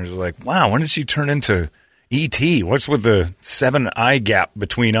next to her and you're like, wow, when did she turn into E.T.? What's with the 7-eye gap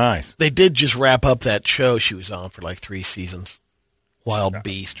between eyes? They did just wrap up that show she was on for like 3 seasons. Wild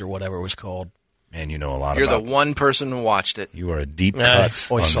Beast or whatever it was called. Man, you know a lot You're about the one person who watched it. You are a deep cuts.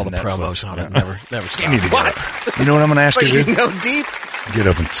 Always saw the Netflix. promos on it. Never stopped. You need to get What? up. You know what I'm going to ask But you you to do? know deep. Get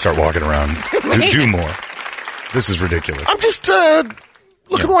up and start walking around. do more. This is ridiculous. I'm just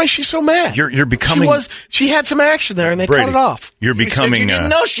looking why she's so mad. You're becoming. She had some action there, and they Brady, cut it off. You're becoming. You didn't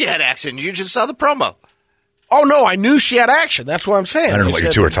know she had action. You just saw the promo. Oh, no, I knew she had action. That's what I'm saying. I don't know what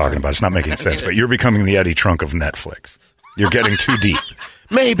you two are talking about. It's not making sense. But you're becoming the Eddie Trunk of Netflix. You're getting too deep.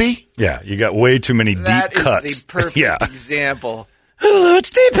 Maybe. Yeah, you got way too many That deep cuts. is the perfect example. Hulu,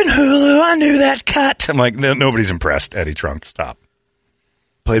 it's deep in Hulu. I knew that cut. I'm like, nobody's impressed. Eddie Trunk, stop.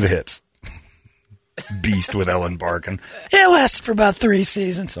 Play the hits. Beast with Ellen Barkin. It lasted for about 3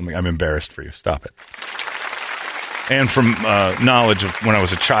 seasons. I'm embarrassed for you. Stop it. And from knowledge of when I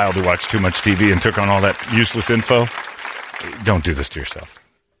was a child who watched too much TV and took on all that useless info, don't do this to yourself.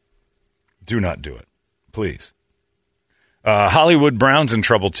 Do not do it. Please. Hollywood Brown's in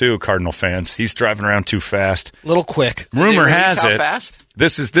trouble, too, Cardinal fans. He's driving around too fast. A little quick. Rumor has it. How fast?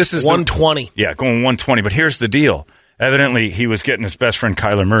 This is 120. Yeah, going 120. But here's the deal. Evidently, he was getting his best friend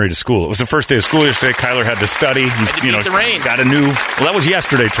Kyler Murray to school. It was the first day of school yesterday. Kyler had to study. He's, Had to beat the rain. Got a new. Well, that was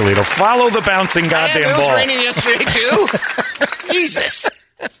yesterday, Toledo. Follow the bouncing goddamn it was ball. raining yesterday too. Jesus,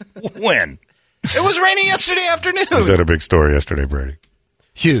 When? it was raining yesterday afternoon. Was that a big story yesterday, Brady?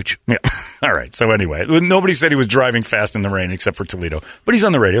 Huge. Yeah. All right. So anyway, nobody said he was driving fast in the rain except for Toledo. But he's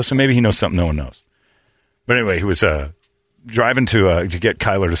on the radio, so maybe he knows something no one knows. But anyway, he was driving to get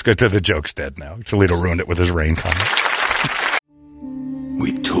Kyler to go. The joke's dead now. Toledo ruined it with his rain comment.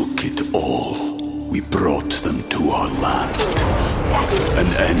 We took it all. We brought them to our land.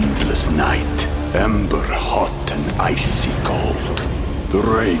 An endless night, ember hot and icy cold. The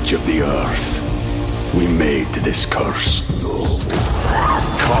rage of the earth. We made this curse.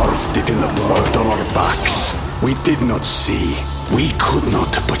 Carved it in the blood on our backs. We did not see. We could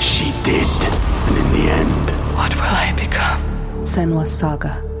not, but she did. And in the end... What will I become? Senua's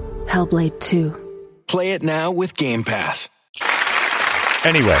Saga. Hellblade 2. Play it now with Game Pass.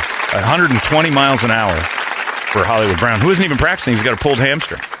 Anyway, 120 miles an hour for Hollywood Brown, who isn't even practicing. He's got a pulled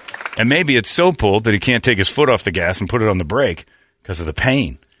hamstring. And maybe it's so pulled that he can't take his foot off the gas and put it on the brake because of the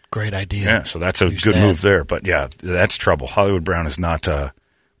pain. Great idea. Yeah, so that's a good move there. But, yeah, that's trouble. Hollywood Brown is not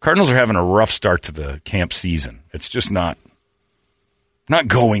Cardinals are having a rough start to the camp season. It's just not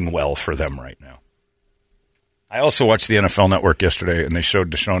going well for them right now. I also watched the NFL Network yesterday, and they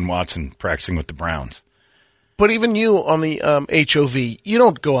showed Deshaun Watson practicing with the Browns. But even you on the HOV, you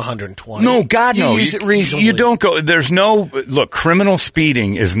don't go 120. No, God, no. You use it reasonably. You don't go. There's no look. Criminal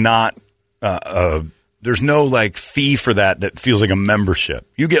speeding is not. There's no like fee for that feels like a membership.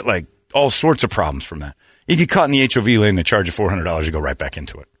 You get like all sorts of problems from that. You get caught in the HOV lane, they charge you $400. You go right back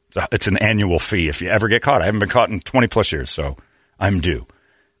into it. It's an annual fee if you ever get caught. I haven't been caught in 20 plus years, so I'm due.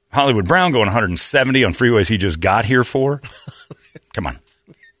 Hollywood Brown going 170 on freeways he just got here for. Come on.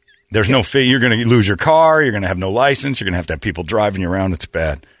 There's no fee. You're going to lose your car. You're going to have no license. You're going to have people driving you around. It's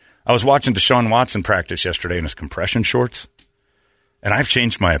bad. I was watching Deshaun Watson practice yesterday in his compression shorts, and I've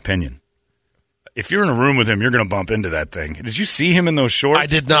changed my opinion. If you're in a room with him, you're going to bump into that thing. Did you see him in those shorts? I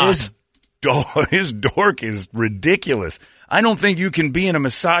did not. His dork is ridiculous. I don't think you can be in a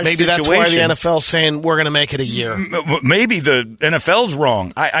massage Maybe situation. That's why the NFL's saying we're going to make it a year. Maybe the NFL's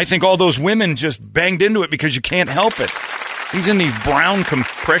wrong. I think all those women just banged into it because you can't help it. He's in these brown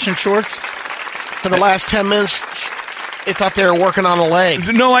compression shorts. For the last 10 minutes, they thought they were working on a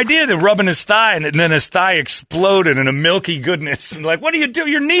leg. No idea. They're rubbing his thigh, and then his thigh exploded in a milky goodness. And like, what do you do?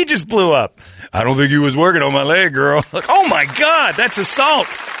 Your knee just blew up. I don't think he was working on my leg, girl. Like, oh, my God, that's assault.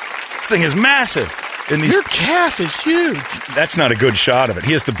 This thing is massive. And your calf is huge. That's not a good shot of it.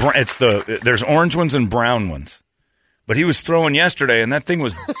 He has there's orange ones and brown ones. But he was throwing yesterday, and that thing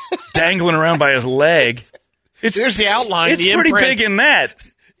was dangling around by his leg. There's the outline. It's the pretty imprint. big in that.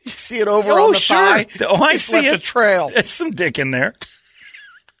 You see it over on the thigh. Oh, I it's see left it. a trail. There's some dick in there.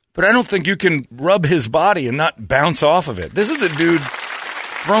 But I don't think you can rub his body and not bounce off of it. This is a dude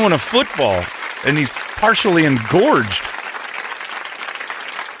throwing a football, and he's partially engorged.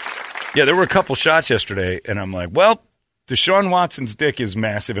 Yeah, there were a couple shots yesterday, and I'm like, well, Deshaun Watson's dick is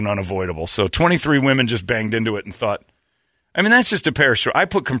massive and unavoidable. So 23 women just banged into it and thought, I mean, that's just a pair of shorts. I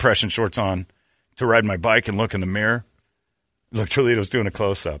put compression shorts on to ride my bike and look in the mirror. Look, Toledo's doing a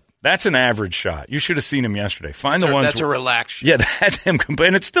close-up. That's an average shot. You should have seen him yesterday. Find the ones. That's a relaxed shot. Yeah, that's him.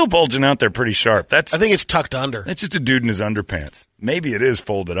 And it's still bulging out there pretty sharp. I think it's tucked under. It's just a dude in his underpants. Maybe it is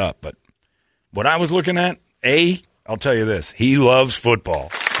folded up, but what I was looking at, I'll tell you this. He loves football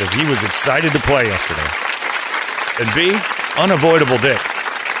because he was excited to play yesterday. And B, unavoidable dick.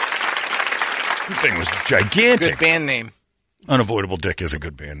 The thing was gigantic. Good band name. Unavoidable Dick is a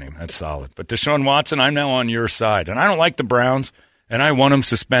good band name. That's solid. But Deshaun Watson, I'm now on your side. And I don't like the Browns, and I want them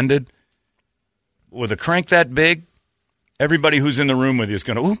suspended. With a crank that big, everybody who's in the room with you is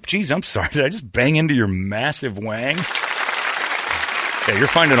going to, oop, geez, I'm sorry. Did I just bang into your massive wang? Yeah, you're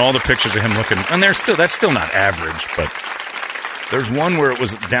finding all the pictures of him looking, and that's still not average, but there's one where it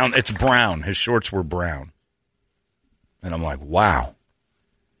was down, it's brown. His shorts were brown. And I'm like, wow.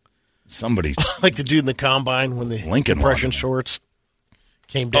 Somebody like the dude in the combine when the compression shorts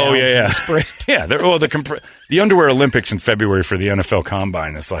came down. Oh yeah. Yeah. The Underwear Olympics in February for the NFL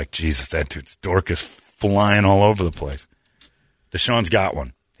Combine. It's like, Jesus, that dude's dork is flying all over the place. Deshaun's got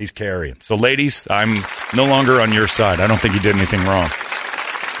one. He's carrying. So, ladies, I'm no longer on your side. I don't think he did anything wrong.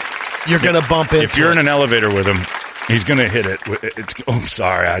 You're going to bump into. If you're in an elevator with him, he's going to hit it.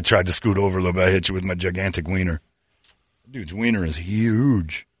 Sorry, I tried to scoot over a little bit. I hit you with my gigantic wiener. Dude's wiener is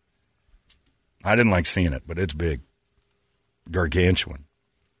huge. I didn't like seeing it, but it's big. Gargantuan.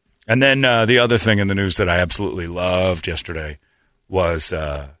 And then the other thing in the news that I absolutely loved yesterday was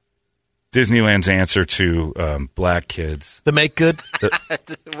Disneyland's answer to black kids. The Make Good?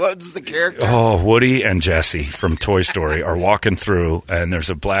 What's the character? Oh, Woody and Jesse from Toy Story are walking through, and there's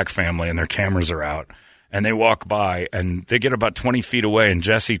a black family, and their cameras are out. And they walk by, and they get about 20 feet away, and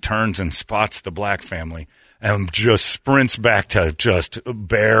Jesse turns and spots the black family. And just sprints back to just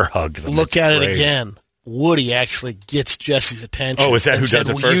bear hug them. Look at it again. Woody actually gets Jesse's attention. Oh, is that who does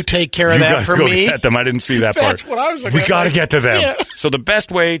it first? Will you take care of that for me? Get them. I didn't see that part. That's what I was looking at. We got to get to them. Yeah. So the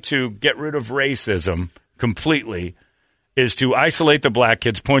best way to get rid of racism completely is to isolate the black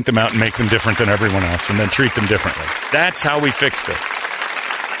kids, point them out, and make them different than everyone else, and then treat them differently. That's how we fix this.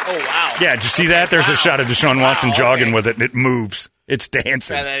 Oh, wow. Yeah, did you see that? There's a shot of Deshaun Watson jogging with it, and it moves. It's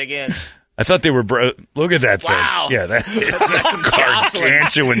dancing. Try that again. I thought they were. Look at that wow. thing. Yeah, that's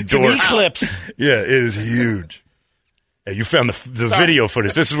gargantuan dork. Eclipse. Yeah, it is huge. Hey, you found the video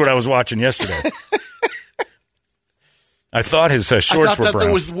footage. This is what I was watching yesterday. I thought his shorts were brown. I thought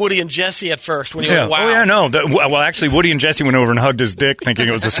that was Woody and Jesse at first. When you went, wow. Oh, yeah, no. Well, actually, Woody and Jesse went over and hugged his dick thinking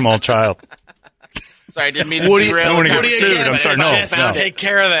it was a small child. Sorry, I didn't mean to derail. When he gets sued, I'm sorry. No. Take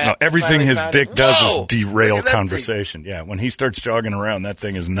care of that. No, everything his dick does is derail conversation. Yeah, when he starts jogging around, that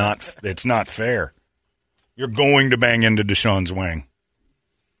thing is not. It's not fair. You're going to bang into Deshaun's wang.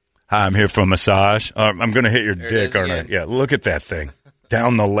 Hi, I'm here for a massage. I'm going to hit your dick, aren't I? Yeah, look at that thing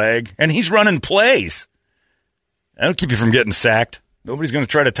down the leg, and he's running plays. That'll keep you from getting sacked. Nobody's going to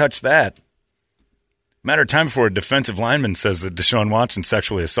try to touch that. Matter of time before a defensive lineman says that Deshaun Watson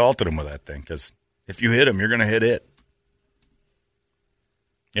sexually assaulted him with that thing, because if you hit him, you're going to hit it.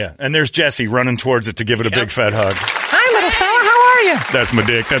 Yeah, and there's Jesse running towards it to give it a big fat hug. Hi, little fella. How are you? That's my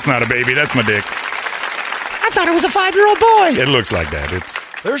dick. That's not a baby. That's my dick. I thought it was a 5-year-old boy. It looks like that.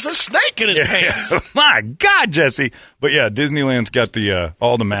 There's a snake in his pants. Yeah. My God, Jesse. But yeah, Disneyland's got the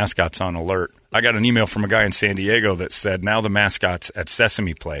all the mascots on alert. I got an email from a guy in San Diego that said now the mascots at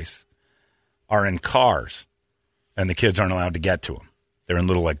Sesame Place are in cars, and the kids aren't allowed to get to them. They're in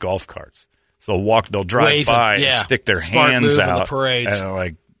little golf carts. So they'll drive waving, by and stick their Smart hands out. In the parades.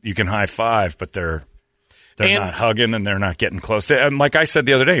 And you can high five, but they're not hugging and they're not getting close. And like I said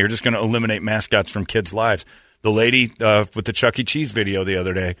the other day, you're just going to eliminate mascots from kids' lives. The lady with the Chuck E. Cheese video the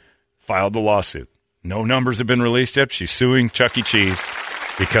other day filed the lawsuit. No numbers have been released yet. She's suing Chuck E. Cheese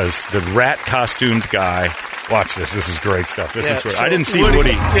because the rat costumed guy. Watch this. This is great stuff. This is I didn't see Woody.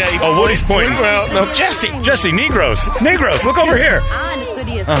 Woody's pointing. Well, no, Jesse, Negroes. Look over here.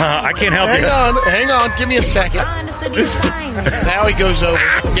 I can't help you. Hang on. Give me a second. Now he goes over,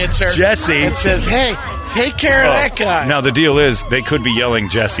 gets her, Jesse, and says, "Hey, take care of that guy." Now the deal is they could be yelling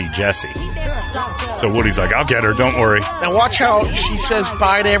Jesse. So Woody's like, "I'll get her. Don't worry." Now watch how she says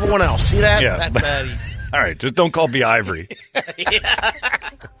bye to everyone else. See that? Yeah. That's that easy. All right, just don't call B. Ivory.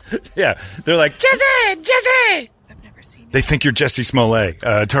 Yeah, they're like, Jesse! They think you're Jesse Smollett.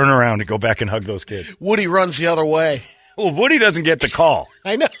 Turn around and go back and hug those kids. Woody runs the other way. Well, Woody doesn't get the call.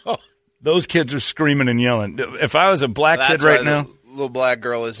 I know. Those kids are screaming and yelling. If I was a black kid right now. The little black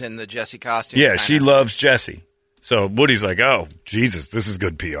girl is in the Jesse costume. Yeah, she loves Jesse. So Woody's like, oh, Jesus, this is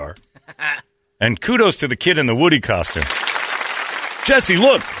good PR. And kudos to the kid in the Woody costume. Jesse,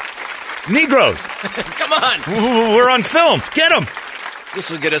 look. Negroes. Come on. We're on film. Get them. This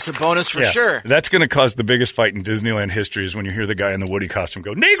will get us a bonus for sure. That's going to cause the biggest fight in Disneyland history is when you hear the guy in the Woody costume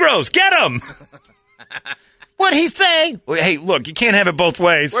go, Negroes, get them. What'd he say? Well, hey, look, you can't have it both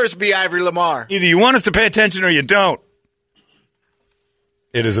ways. Where's B. Ivory Lamar? Either you want us to pay attention or you don't.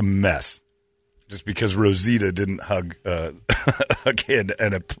 It is a mess. just because Rosita didn't hug a kid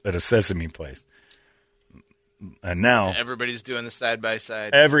at a Sesame place. And now everybody's doing the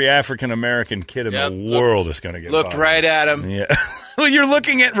side-by-side. Every African-American kid in the world is going to get looked right at him. Yeah. Well, you're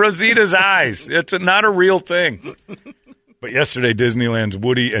looking at Rosita's eyes. It's not a real thing. But yesterday, Disneyland's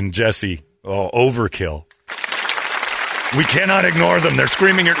Woody and Jessie, overkill. We cannot ignore them. They're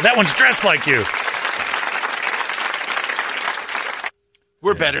screaming, that one's dressed like you.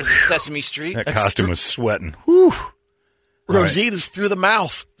 We're better than Sesame Street. That costume was sweating. Whew. Rosita's through the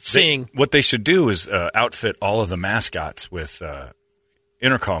mouth singing. What they should do is outfit all of the mascots with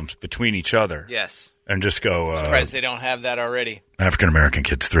intercoms between each other. Yes. And just go... I'm surprised they don't have that already. African-American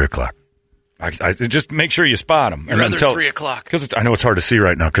kids, 3 o'clock. I just make sure you spot them. Your other 3 o'clock. Because I know it's hard to see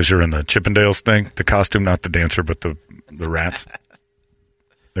right now because you're in the Chippendales thing, the costume, not the dancer, but the rats.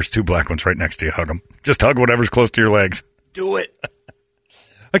 There's 2 black ones right next to you. Hug them. Just hug whatever's close to your legs. Do it.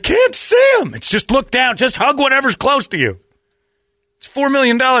 I can't see them. It's just look down. Just hug whatever's close to you. It's $4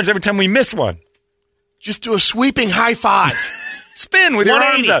 million every time we miss one. Just do a sweeping high five. Spin with your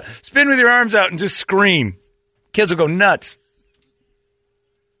arms out. Spin with your arms out and just scream. Kids will go nuts.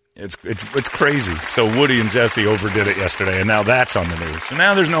 It's crazy. So Woody and Jessie overdid it yesterday, and now that's on the news. So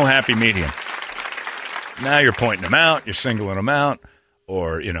now there's no happy medium. Now you're pointing them out. You're singling them out.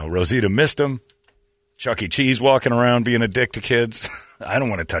 Or, Rosita missed them. Chuck E. Cheese walking around being a dick to kids. I don't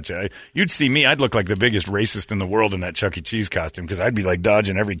want to touch it. You'd see me. I'd look like the biggest racist in the world in that Chuck E. Cheese costume because I'd be like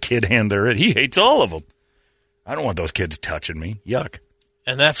dodging every kid hand there is. He hates all of them. I don't want those kids touching me. Yuck.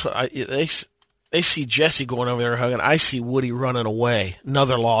 And that's what they see Jessie going over there hugging. I see Woody running away.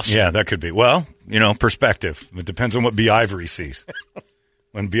 Another loss. Yeah, that could be. Well, perspective. It depends on what B. Ivory sees.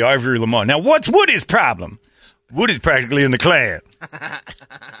 When B. Ivory Lamont. Now, what's Woody's problem? Woody's practically in the Klan.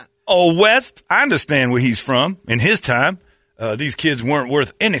 Oh, West, I understand where he's from. In his time, these kids weren't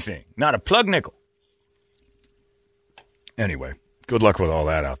worth anything. Not a plug nickel. Anyway, good luck with all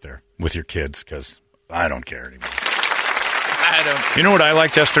that out there with your kids, because I don't care anymore. I don't care. You know what I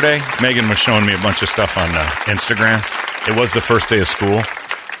liked yesterday? Megan was showing me a bunch of stuff on Instagram. It was the first day of school.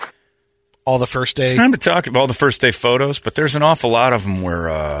 All the first day? Time to talk about all the first day photos, but there's an awful lot of them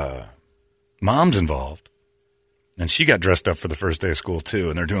where mom's involved. And she got dressed up for the first day of school, too.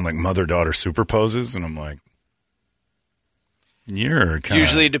 And they're doing, like, mother-daughter super poses. And I'm like, you're kind of...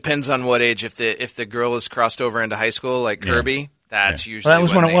 Usually it depends on what age. If the girl is crossed over into high school, like Kirby, that's usually that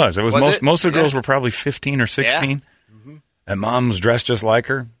was when it was. It was most of the girls were probably 15 or 16. Yeah. Mm-hmm. And mom was dressed just like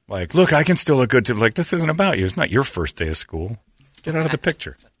her. Like, look, I can still look good, too. Like, this isn't about you. It's not your first day of school. Get out of the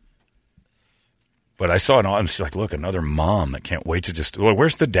picture. But I saw it all. I'm just like, look, another mom that can't wait to just. Well,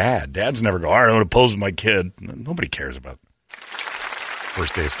 where's the dad? Dad's never go. All right, I'm going to pose with my kid. Nobody cares about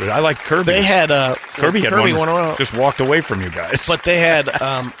first day of school. I like Kirby. They had Kirby had one. Just walked away from you guys. But they had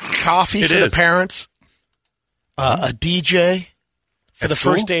coffee for the parents, a DJ for the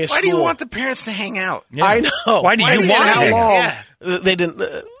first day of school. Why do you want the parents to hang out? Yeah. I know. Why do you want how long? Yeah. They didn't.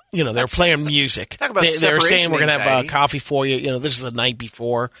 They're playing music. Talk about they were saying we're going to have anxiety. coffee for you. This is the night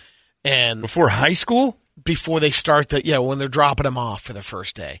before. And before high school? Before they start when they're dropping them off for the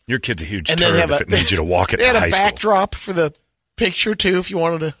first day. Your kid's a huge turd if it needs you to walk it to high school. They had a backdrop for the picture, too, if you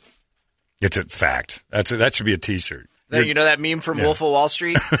wanted to. It's a fact. That should be a T-shirt. You know that meme from Wolf of Wall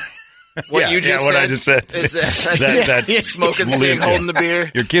Street? What you just said? What I just said. Is that smoking, sitting, holding the beer?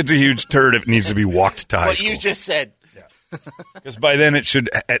 Your kid's a huge turd if it needs to be walked to high school. What you just said. Because by then it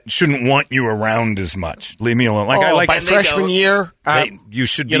shouldn't want you around as much. Leave me alone. By freshman year, you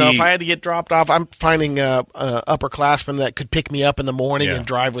should be. If I had to get dropped off, I'm finding upperclassmen that could pick me up in the morning and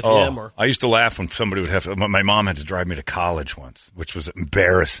drive with him. Or I used to laugh when somebody would have. My mom had to drive me to college once, which was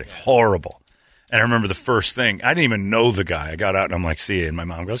embarrassing, horrible. And I remember the first thing. I didn't even know the guy. I got out and I'm like, "See you," and my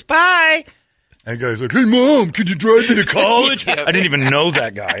mom goes, "Bye." And the guy's like, "Hey, Mom, could you drive me to college?" I didn't even know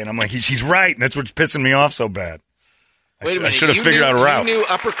that guy, and I'm like, "She's right," and that's what's pissing me off so bad. Wait a minute. I should have figured out a route. You knew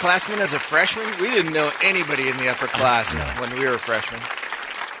upperclassmen as a freshman? We didn't know anybody in the upper classes when we were freshmen.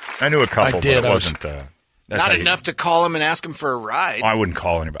 I knew a couple, but it wasn't. Not enough to call him and ask him for a ride. I wouldn't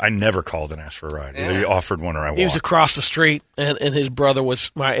call anybody. I never called and asked for a ride. Either he offered one or I walked. He was across the street, and his brother was.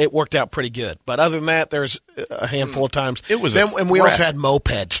 It worked out pretty good. But other than that, there's a handful of times. It was, and we also had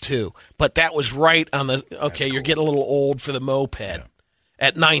mopeds too. But that was right on the. Okay, you're getting a little old for the moped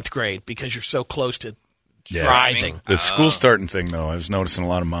at 9th grade because you're so close to. Driving. The school starting thing, though, I was noticing a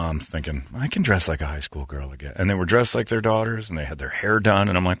lot of moms thinking, I can dress like a high school girl again. And they were dressed like their daughters, and they had their hair done.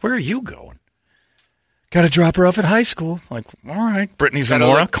 And I'm like, where are you going? Got to drop her off at high school. Like, all right, Brittany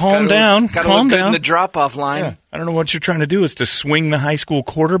Zamora, calm down. Calm down. In the drop-off line. Yeah. I don't know what you're trying to do. Is to swing the high school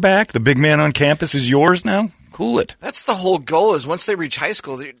quarterback. The big man on campus is yours now. Cool it. That's the whole goal is once they reach high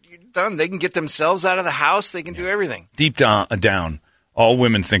school, you done. They can get themselves out of the house. They can do everything. Deep down, all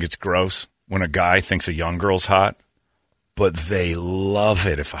women think it's gross when a guy thinks a young girl's hot, but they love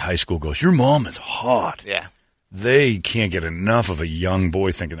it if a high school goes, your mom is hot. Yeah. They can't get enough of a young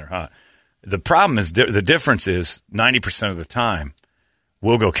boy thinking they're hot. The problem is, the difference is 90% of the time,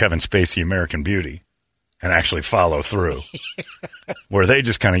 we'll go Kevin Spacey, American Beauty, and actually follow through, where they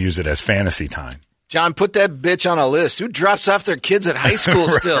just kind of use it as fantasy time. John, put that bitch on a list. Who drops off their kids at high school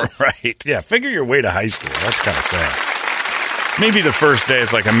still? Right. Yeah, figure your way to high school. That's kind of sad. Maybe the first day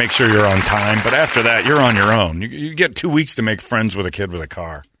it's like, I make sure you're on time, but after that, you're on your own. You get 2 weeks to make friends with a kid with a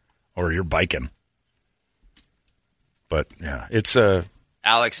car, or you're biking. But, yeah, it's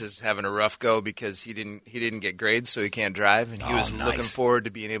Alex is having a rough go because he didn't get grades, so he can't drive, and he was looking forward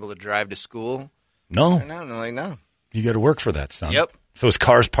to being able to drive to school. No. No. You got to work for that, son. Yep. So his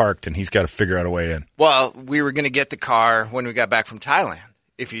car's parked, and he's got to figure out a way in. Well, we were going to get the car when we got back from Thailand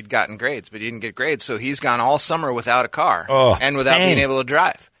if he'd gotten grades, but he didn't get grades, so he's gone all summer without a car and without being able to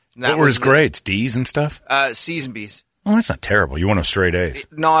drive. What were his grades? D's and stuff? C's and B's. Oh, that's not terrible. You want him straight A's?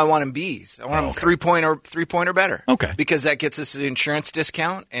 No, I want him B's. I want him 3-point or better. Okay. Because that gets us an insurance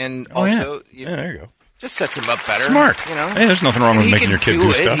discount, and also there you go. Just sets him up better. Smart. Hey, there's nothing wrong with making your kid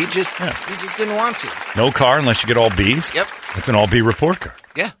do stuff. He just didn't want to. No car unless you get all B's? Yep. That's an all B report card.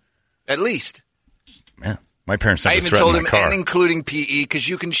 Yeah, at least. Yeah. My parents never I even threatened told him, my car. and including PE, because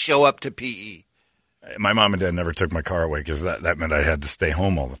you can show up to PE. My mom and dad never took my car away because that meant I had to stay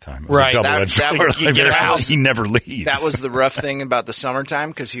home all the time. It was right. a double-edged sword. He never leaves. That was the rough thing about the summertime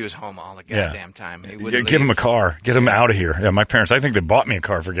because he was home all the goddamn time. He wouldn't give leave. him a car. Get him out of here. Yeah, my parents, I think they bought me a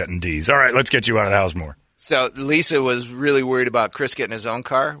car for getting D's. All right, let's get you out of the house more. So Lisa was really worried about Chris getting his own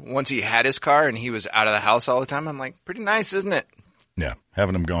car. Once he had his car and he was out of the house all the time, I'm like, pretty nice, isn't it? Yeah,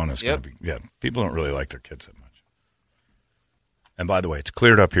 having him gone is going to be. Yeah, people don't really like their kids that much. And by the way, it's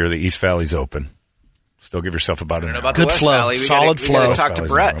cleared up here. The East Valley's open. Still give yourself about an hour. Good flow. Solid flow. We gotta talk to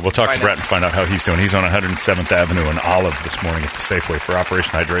Brett. We'll talk to Brett and find out how he's doing. He's on 107th Avenue in Olive this morning at the Safeway for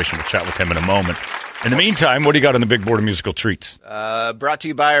Operation Hydration. We'll chat with him in a moment. In the meantime, what do you got on the big board of musical treats? Brought to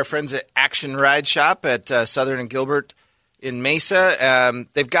you by our friends at Action Ride Shop at Southern and Gilbert in Mesa.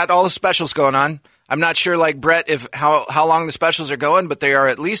 They've got all the specials going on. I'm not sure, like Brett, if how long the specials are going, but they are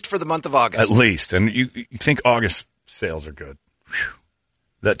at least for the month of August. At least. And you think August sales are good. Whew.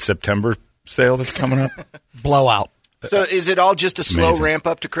 That September sale that's coming up? Blowout. So is it all just a slow ramp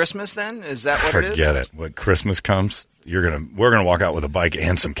up to Christmas then? Is that what it is? Forget it. When Christmas comes, we're gonna walk out with a bike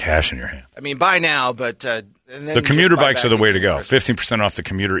and some cash in your hand. I mean, buy now, but and then the commuter just buy bikes back are the way to go. Christmas. 15% off the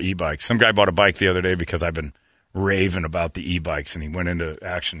commuter e-bikes. Some guy bought a bike the other day because I've been raving about the e-bikes, and he went into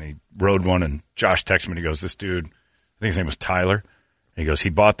Action. He rode one, and Josh texted me. He goes, "This dude, I think his name was Tyler." He goes, "He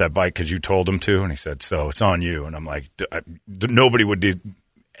bought that bike because you told him to," and he said, "So it's on you." And I'm like, nobody would do.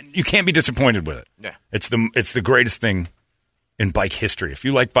 You can't be disappointed with it. Yeah, it's the greatest thing in bike history. If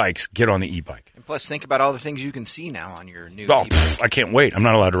you like bikes, get on the e-bike. And plus, think about all the things you can see now on your new e-bike. I can't wait. I'm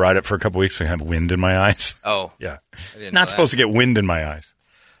not allowed to ride it for a couple weeks. I have wind in my eyes. Oh. Yeah. Not supposed to get wind in my eyes.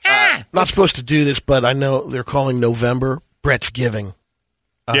 Not supposed to do this, but I know they're calling November Brett's Giving.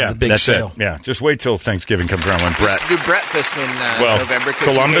 The big that's sale. it. Yeah, just wait till Thanksgiving comes around when Brett. Do breakfast in November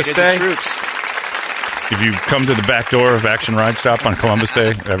because Columbus Day. The troops. If you come to the back door of Action Ride Stop on Columbus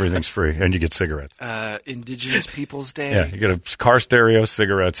Day, everything's free, and you get cigarettes. Indigenous Peoples Day. Yeah, you get a car stereo,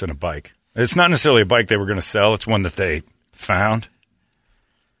 cigarettes, and a bike. It's not necessarily a bike they were going to sell. It's one that they found.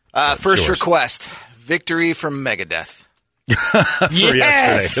 First request, Victory from Megadeth. For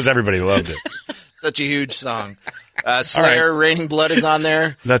yesterday, because everybody loved it. Such a huge song. Slayer, Raining Blood is on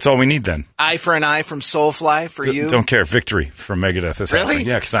there. That's all we need then. Eye for an Eye from Soulfly for you. Don't care. Victory from Megadeth is happening.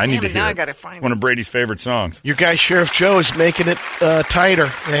 Yeah, because I need to hear I gotta find one of Brady's favorite songs. Your guy Sheriff Joe is making it tighter.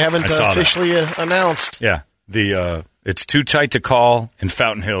 They haven't officially announced. Yeah, it's too tight to call in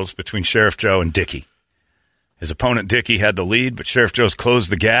Fountain Hills between Sheriff Joe and Dickie. His opponent Dickie had the lead, but Sheriff Joe's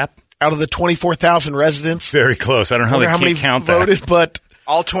closed the gap. Out of the 24,000 residents, very close. I don't know how they can't count that. Voted, but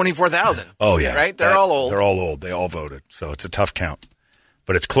all 24,000. Oh yeah, right. They're all old. They're all old. They all voted, so it's a tough count,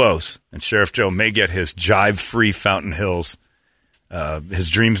 but it's close. And Sheriff Joe may get his jive-free Fountain Hills.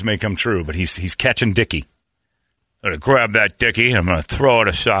 His dreams may come true, but he's catching Dickie. I'm gonna grab that Dickie. I'm gonna throw it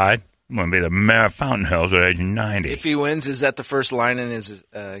aside. I'm gonna be the mayor of Fountain Hills at age 90. If he wins, is that the first line in his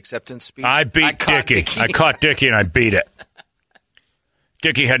acceptance speech? I beat Dickie. I caught Dickie and I beat it.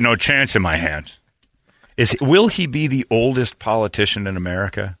 Dickie had no chance in my hands. Will he be the oldest politician in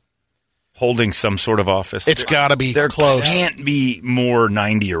America holding some sort of office? It's got to be close. There can't be more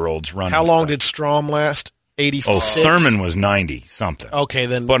 90-year-olds running. How long did Strom last? 86? Oh, Thurman was 90-something. Okay,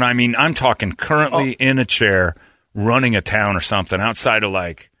 then. But, I mean, I'm talking currently in a chair running a town or something outside of,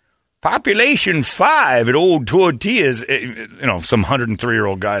 like, Population 5 at Old Tortillas. Some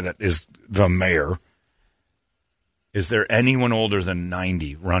 103-year-old guy that is the mayor. Is there anyone older than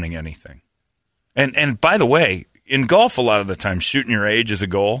 90 running anything? And by the way, in golf, a lot of the time, shooting your age is a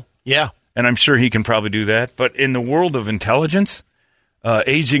goal. Yeah. And I'm sure he can probably do that. But in the world of intelligence,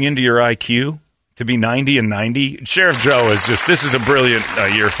 aging into your IQ, to be 90 and 90, Sheriff Joe this is a brilliant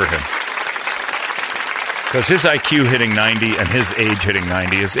year for him. Because his IQ hitting 90 and his age hitting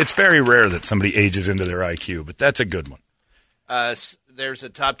 90 it's very rare that somebody ages into their IQ, but that's a good one. There's a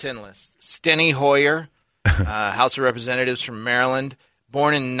top 10 list. Steny Hoyer, House of Representatives from Maryland,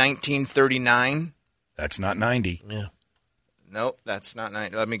 born in 1939. That's not 90. Yeah. Nope, that's not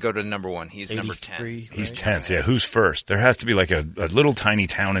 90. Let me go to number 1. He's number 10. Right? He's 10th. Yeah, who's first? There has to be like a little tiny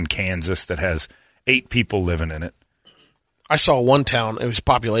town in Kansas that has 8 people living in it. I saw one town, it was a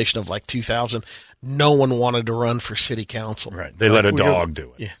population of like 2,000. No one wanted to run for city council. Right. They let a dog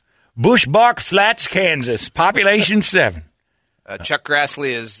do it. Yeah. Bushbach Flats, Kansas. Population 7. Chuck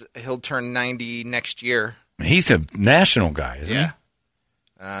Grassley he'll turn 90 next year. He's a national guy, isn't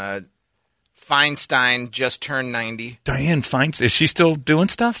he? Feinstein just turned 90. Dianne Feinstein. Is she still doing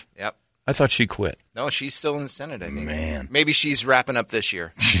stuff? Yep. I thought she quit. No, she's still in the Senate, I think. Man. Maybe she's wrapping up this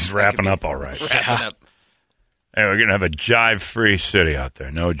year. She's wrapping up all right. Wrapping up. Hey, we're going to have a jive-free city out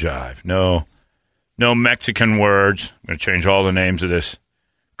there. No jive. No Mexican words. I'm going to change all the names of this.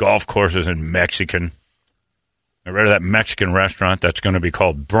 Golf courses in Mexican. I read of that Mexican restaurant that's going to be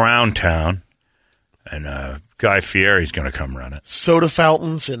called Browntown. And Guy Fieri's going to come run it. Soda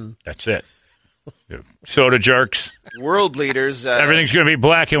fountains and... That's it. Soda jerks. World leaders. Everything's going to be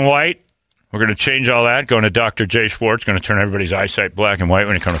black and white. We're going to change all that. Going to Dr. J. Schwartz. Going to turn everybody's eyesight black and white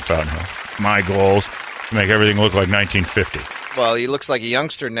when you come to Fountain Hill. My goals to make everything look like 1950. Well, he looks like a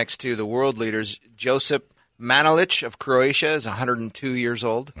youngster next to the world leaders. Josip Manolic of Croatia is 102 years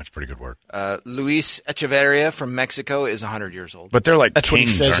old. That's pretty good work. Luis Echeverria from Mexico is 100 years old. But they're like that's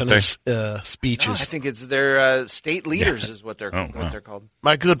kings, what he says aren't in they? his speeches. No, I think it's their state leaders is what they're called.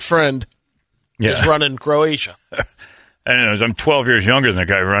 My good friend is running Croatia. And I'm 12 years younger than the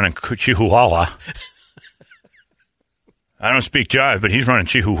guy running Chihuahua. I don't speak jive, but he's running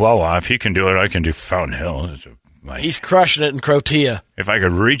Chihuahua. If he can do it, I can do Fountain Hill. He's crushing it in Crotilla. If I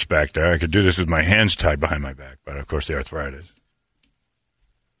could reach back there, I could do this with my hands tied behind my back. But, of course, the arthritis.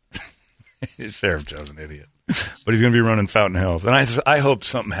 Sheriff Joe's an idiot. But he's going to be running Fountain Hills. And I hope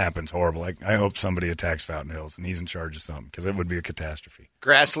something happens horrible. I hope somebody attacks Fountain Hills and he's in charge of something because it would be a catastrophe.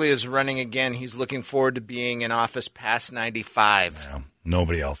 Grassley is running again. He's looking forward to being in office past 95. Yeah,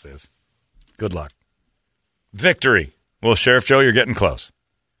 nobody else is. Good luck. Victory. Well, Sheriff Joe, you're getting close.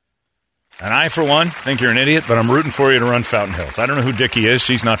 And I, for one, think you're an idiot, but I'm rooting for you to run Fountain Hills. I don't know who Dickie is.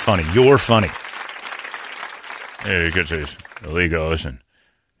 She's not funny. You're funny. Yeah, you get these illegals and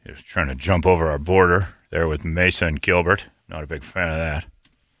he's trying to jump over our border there with Mesa and Gilbert. Not a big fan of that.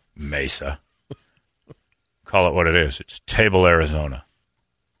 Mesa. Call it what it is. It's Table, Arizona.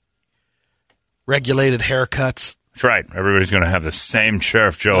 Regulated haircuts. That's right. Everybody's going to have the same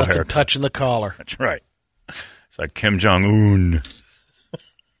Sheriff Joe haircut. Touching the collar. That's right. It's like Kim Jong-un.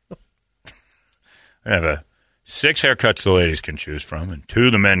 I have 6 haircuts the ladies can choose from and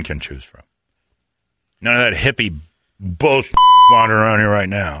 2 the men can choose from. None of that hippie bullshit wandering around here right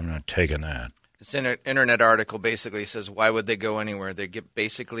now. I'm not taking that. This internet article basically says, why would they go anywhere?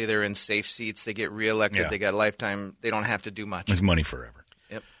 They're in safe seats. They get reelected. Yeah. They got lifetime. They don't have to do much. It's money forever.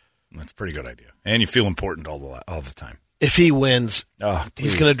 Yep. That's a pretty good idea. And you feel important all the time. If he wins,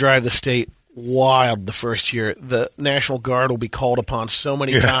 he's going to drive the state wild the first year. The National Guard will be called upon so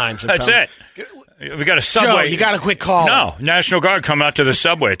many times. That's it. We got a subway. Joe, you got to quit calling. No, National Guard come out to the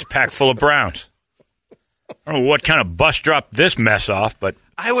subway. It's packed full of Browns. I don't know what kind of bus dropped this mess off, but...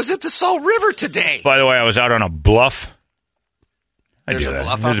 I was at the Salt River today. By the way, I was out on a bluff. There's a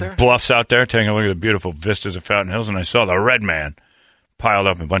bluff out there? There's bluffs out there, taking a look at the beautiful vistas of Fountain Hills, and I saw the Red Man piled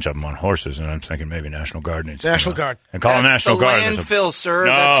up, a bunch of them on horses, and I'm thinking maybe National Guard needs National Guard. And call them National Guard. That's the landfill, sir.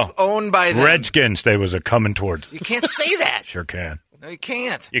 No. That's owned by them. Redskins, they was coming towards. You can't say that. Sure can. No, you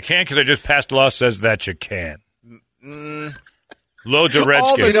can't. You can't because I just passed a law says that you can. Loads of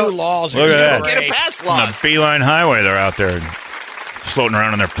Redskins. All the new laws. Look at that. Get a pass law. On the Feline Highway, they're out there floating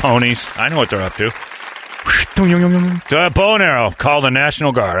around on their ponies. I know what they're up to. Bow and arrow. Call the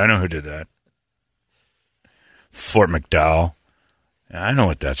National Guard. I know who did that. Fort McDowell. I know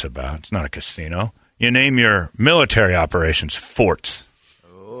what that's about. It's not a casino. You name your military operations forts.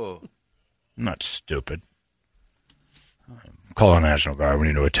 Oh. I'm not stupid. Call the National Guard. We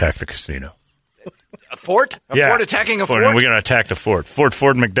need to attack the casino. A fort? Fort attacking a fort? We're going to attack the fort. Fort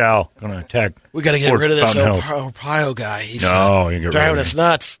McDowell. Going to attack. We got to get rid of this Ohio guy. He's you get driving us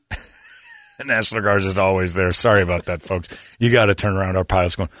nuts. National Guard is always there. Sorry about that, folks. You got to turn around. Our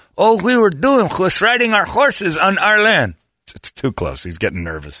pilot's going, all we were doing was riding our horses on our land. It's too close. He's getting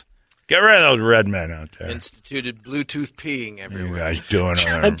nervous. Get rid of those red men out there. Instituted Bluetooth peeing everywhere. You guys doing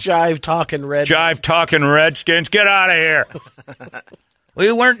Jive talking red. Jive talking Redskins. Get out of here.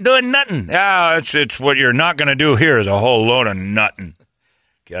 We weren't doing nothing. Yeah, it's what you're not going to do here is a whole load of nothing.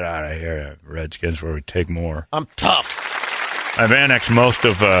 Get out of here, Redskins, where we take more. I'm tough. I've annexed most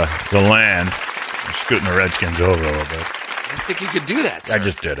of the land. I'm scooting the Redskins over a little bit. I don't think you could do that, sir. I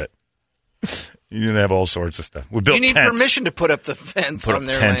just did it. You can have all sorts of stuff. We built You need tents. permission to put up the fence on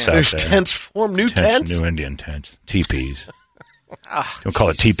their tents land. There's tents formed, new tents. New Indian tents. Teepees. Don't call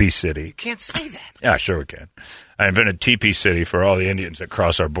it Teepee City. You can't say that. Yeah, sure we can. I invented Teepee City for all the Indians that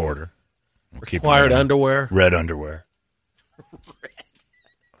cross our border. We'll keep Required underwear. Red underwear.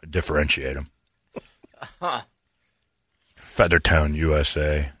 Differentiate them. Feathertown,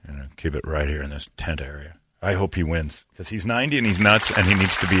 USA. Keep it right here in this tent area. I hope he wins because he's 90 and he's nuts and he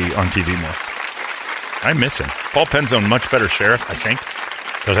needs to be on TV more. I miss him. Paul Penzone, much better sheriff, I think,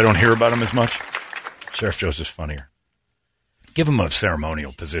 because I don't hear about him as much. Sheriff Joe's just funnier. Give him a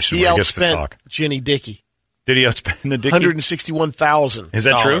ceremonial position where he gets to talk. Ginny Dickey. Did he outspend the Dickey? $161,000. Is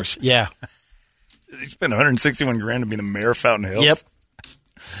that true? Yeah. He spent $161,000 to be the mayor of Fountain Hills. Yep.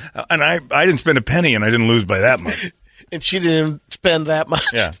 And I didn't spend a penny, and I didn't lose by that much. And she didn't spend that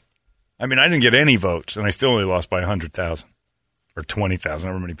much. Yeah. I mean, I didn't get any votes, and I still only lost by 100,000 or 20,000,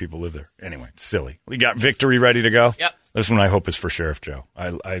 however many people live there. Anyway, it's silly. We got victory ready to go. Yep. This one I hope is for Sheriff Joe.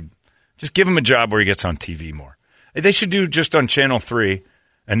 I just give him a job where he gets on TV more. They should do just on Channel 3,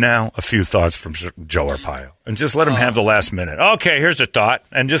 and now a few thoughts from Joe Arpaio. And just let him have the last minute. Okay, here's a thought,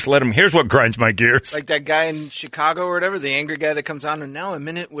 and just let him, here's what grinds my gears. Like that guy in Chicago or whatever, the angry guy that comes on, and now a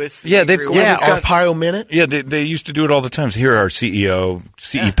minute with... Arpaio Minute. Yeah, they used to do it all the time. So here our CEO,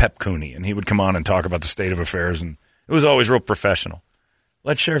 Pep Cooney, and he would come on and talk about the state of affairs, and it was always real professional.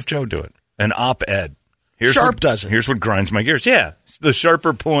 Let Sheriff Joe do it. An op-ed. Sharp does it. Here's what grinds my gears. Yeah, the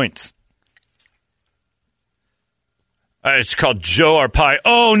sharper points. It's called Joe Arpaio.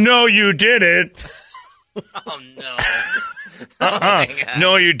 Oh, no, you didn't. Oh, no.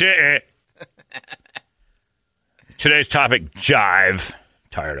 No, you didn't. Today's topic, jive.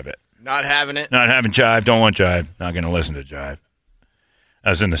 Tired of it. Not having it. Not having jive. Don't want jive. Not going to listen to jive. I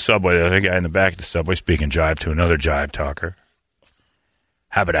was in the subway. The other guy in the back of the subway speaking jive to another jive talker.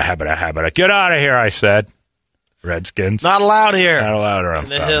 Habita. Get out of here, I said. Redskins. Not allowed here. Not allowed around in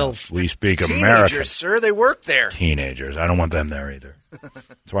the hills. We speak Teenagers, American. sir. They work there. Teenagers. I don't want them there either.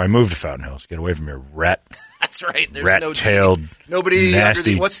 That's why I moved to Fountain Hills. Get away from your rat. That's right. There's rat-tailed, nobody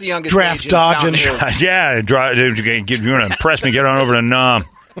nasty. What's the youngest draft age in dodging? Fountain Hills? Yeah. You want to impress me? Get on over to Nam.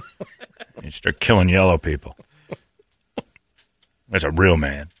 You start killing yellow people. That's a real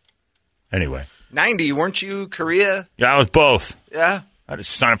man. Anyway. 90, weren't you? Korea? Yeah, I was both. Yeah. I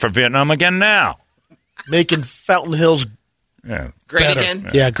just signed up for Vietnam again now. Making Fountain Hills great better. again?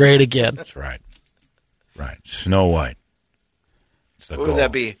 Yeah, great again. That's right. Right. Snow White. What would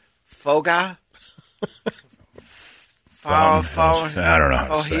that be? Foga? I don't know how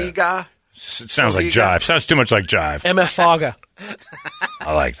to say it. Fohiga? It sounds like jive. Sounds too much like jive. MF Foga.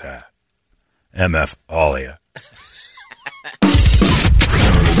 I like that. MF Alia.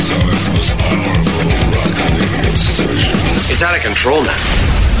 It's out of control now.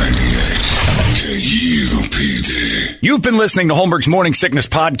 KUPD. You've been listening to Holmberg's Morning Sickness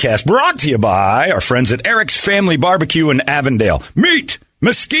Podcast, brought to you by our friends at Eric's Family Barbecue in Avondale. Meet,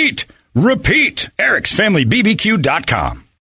 mesquite, repeat. Eric'sFamilyBBQ.com.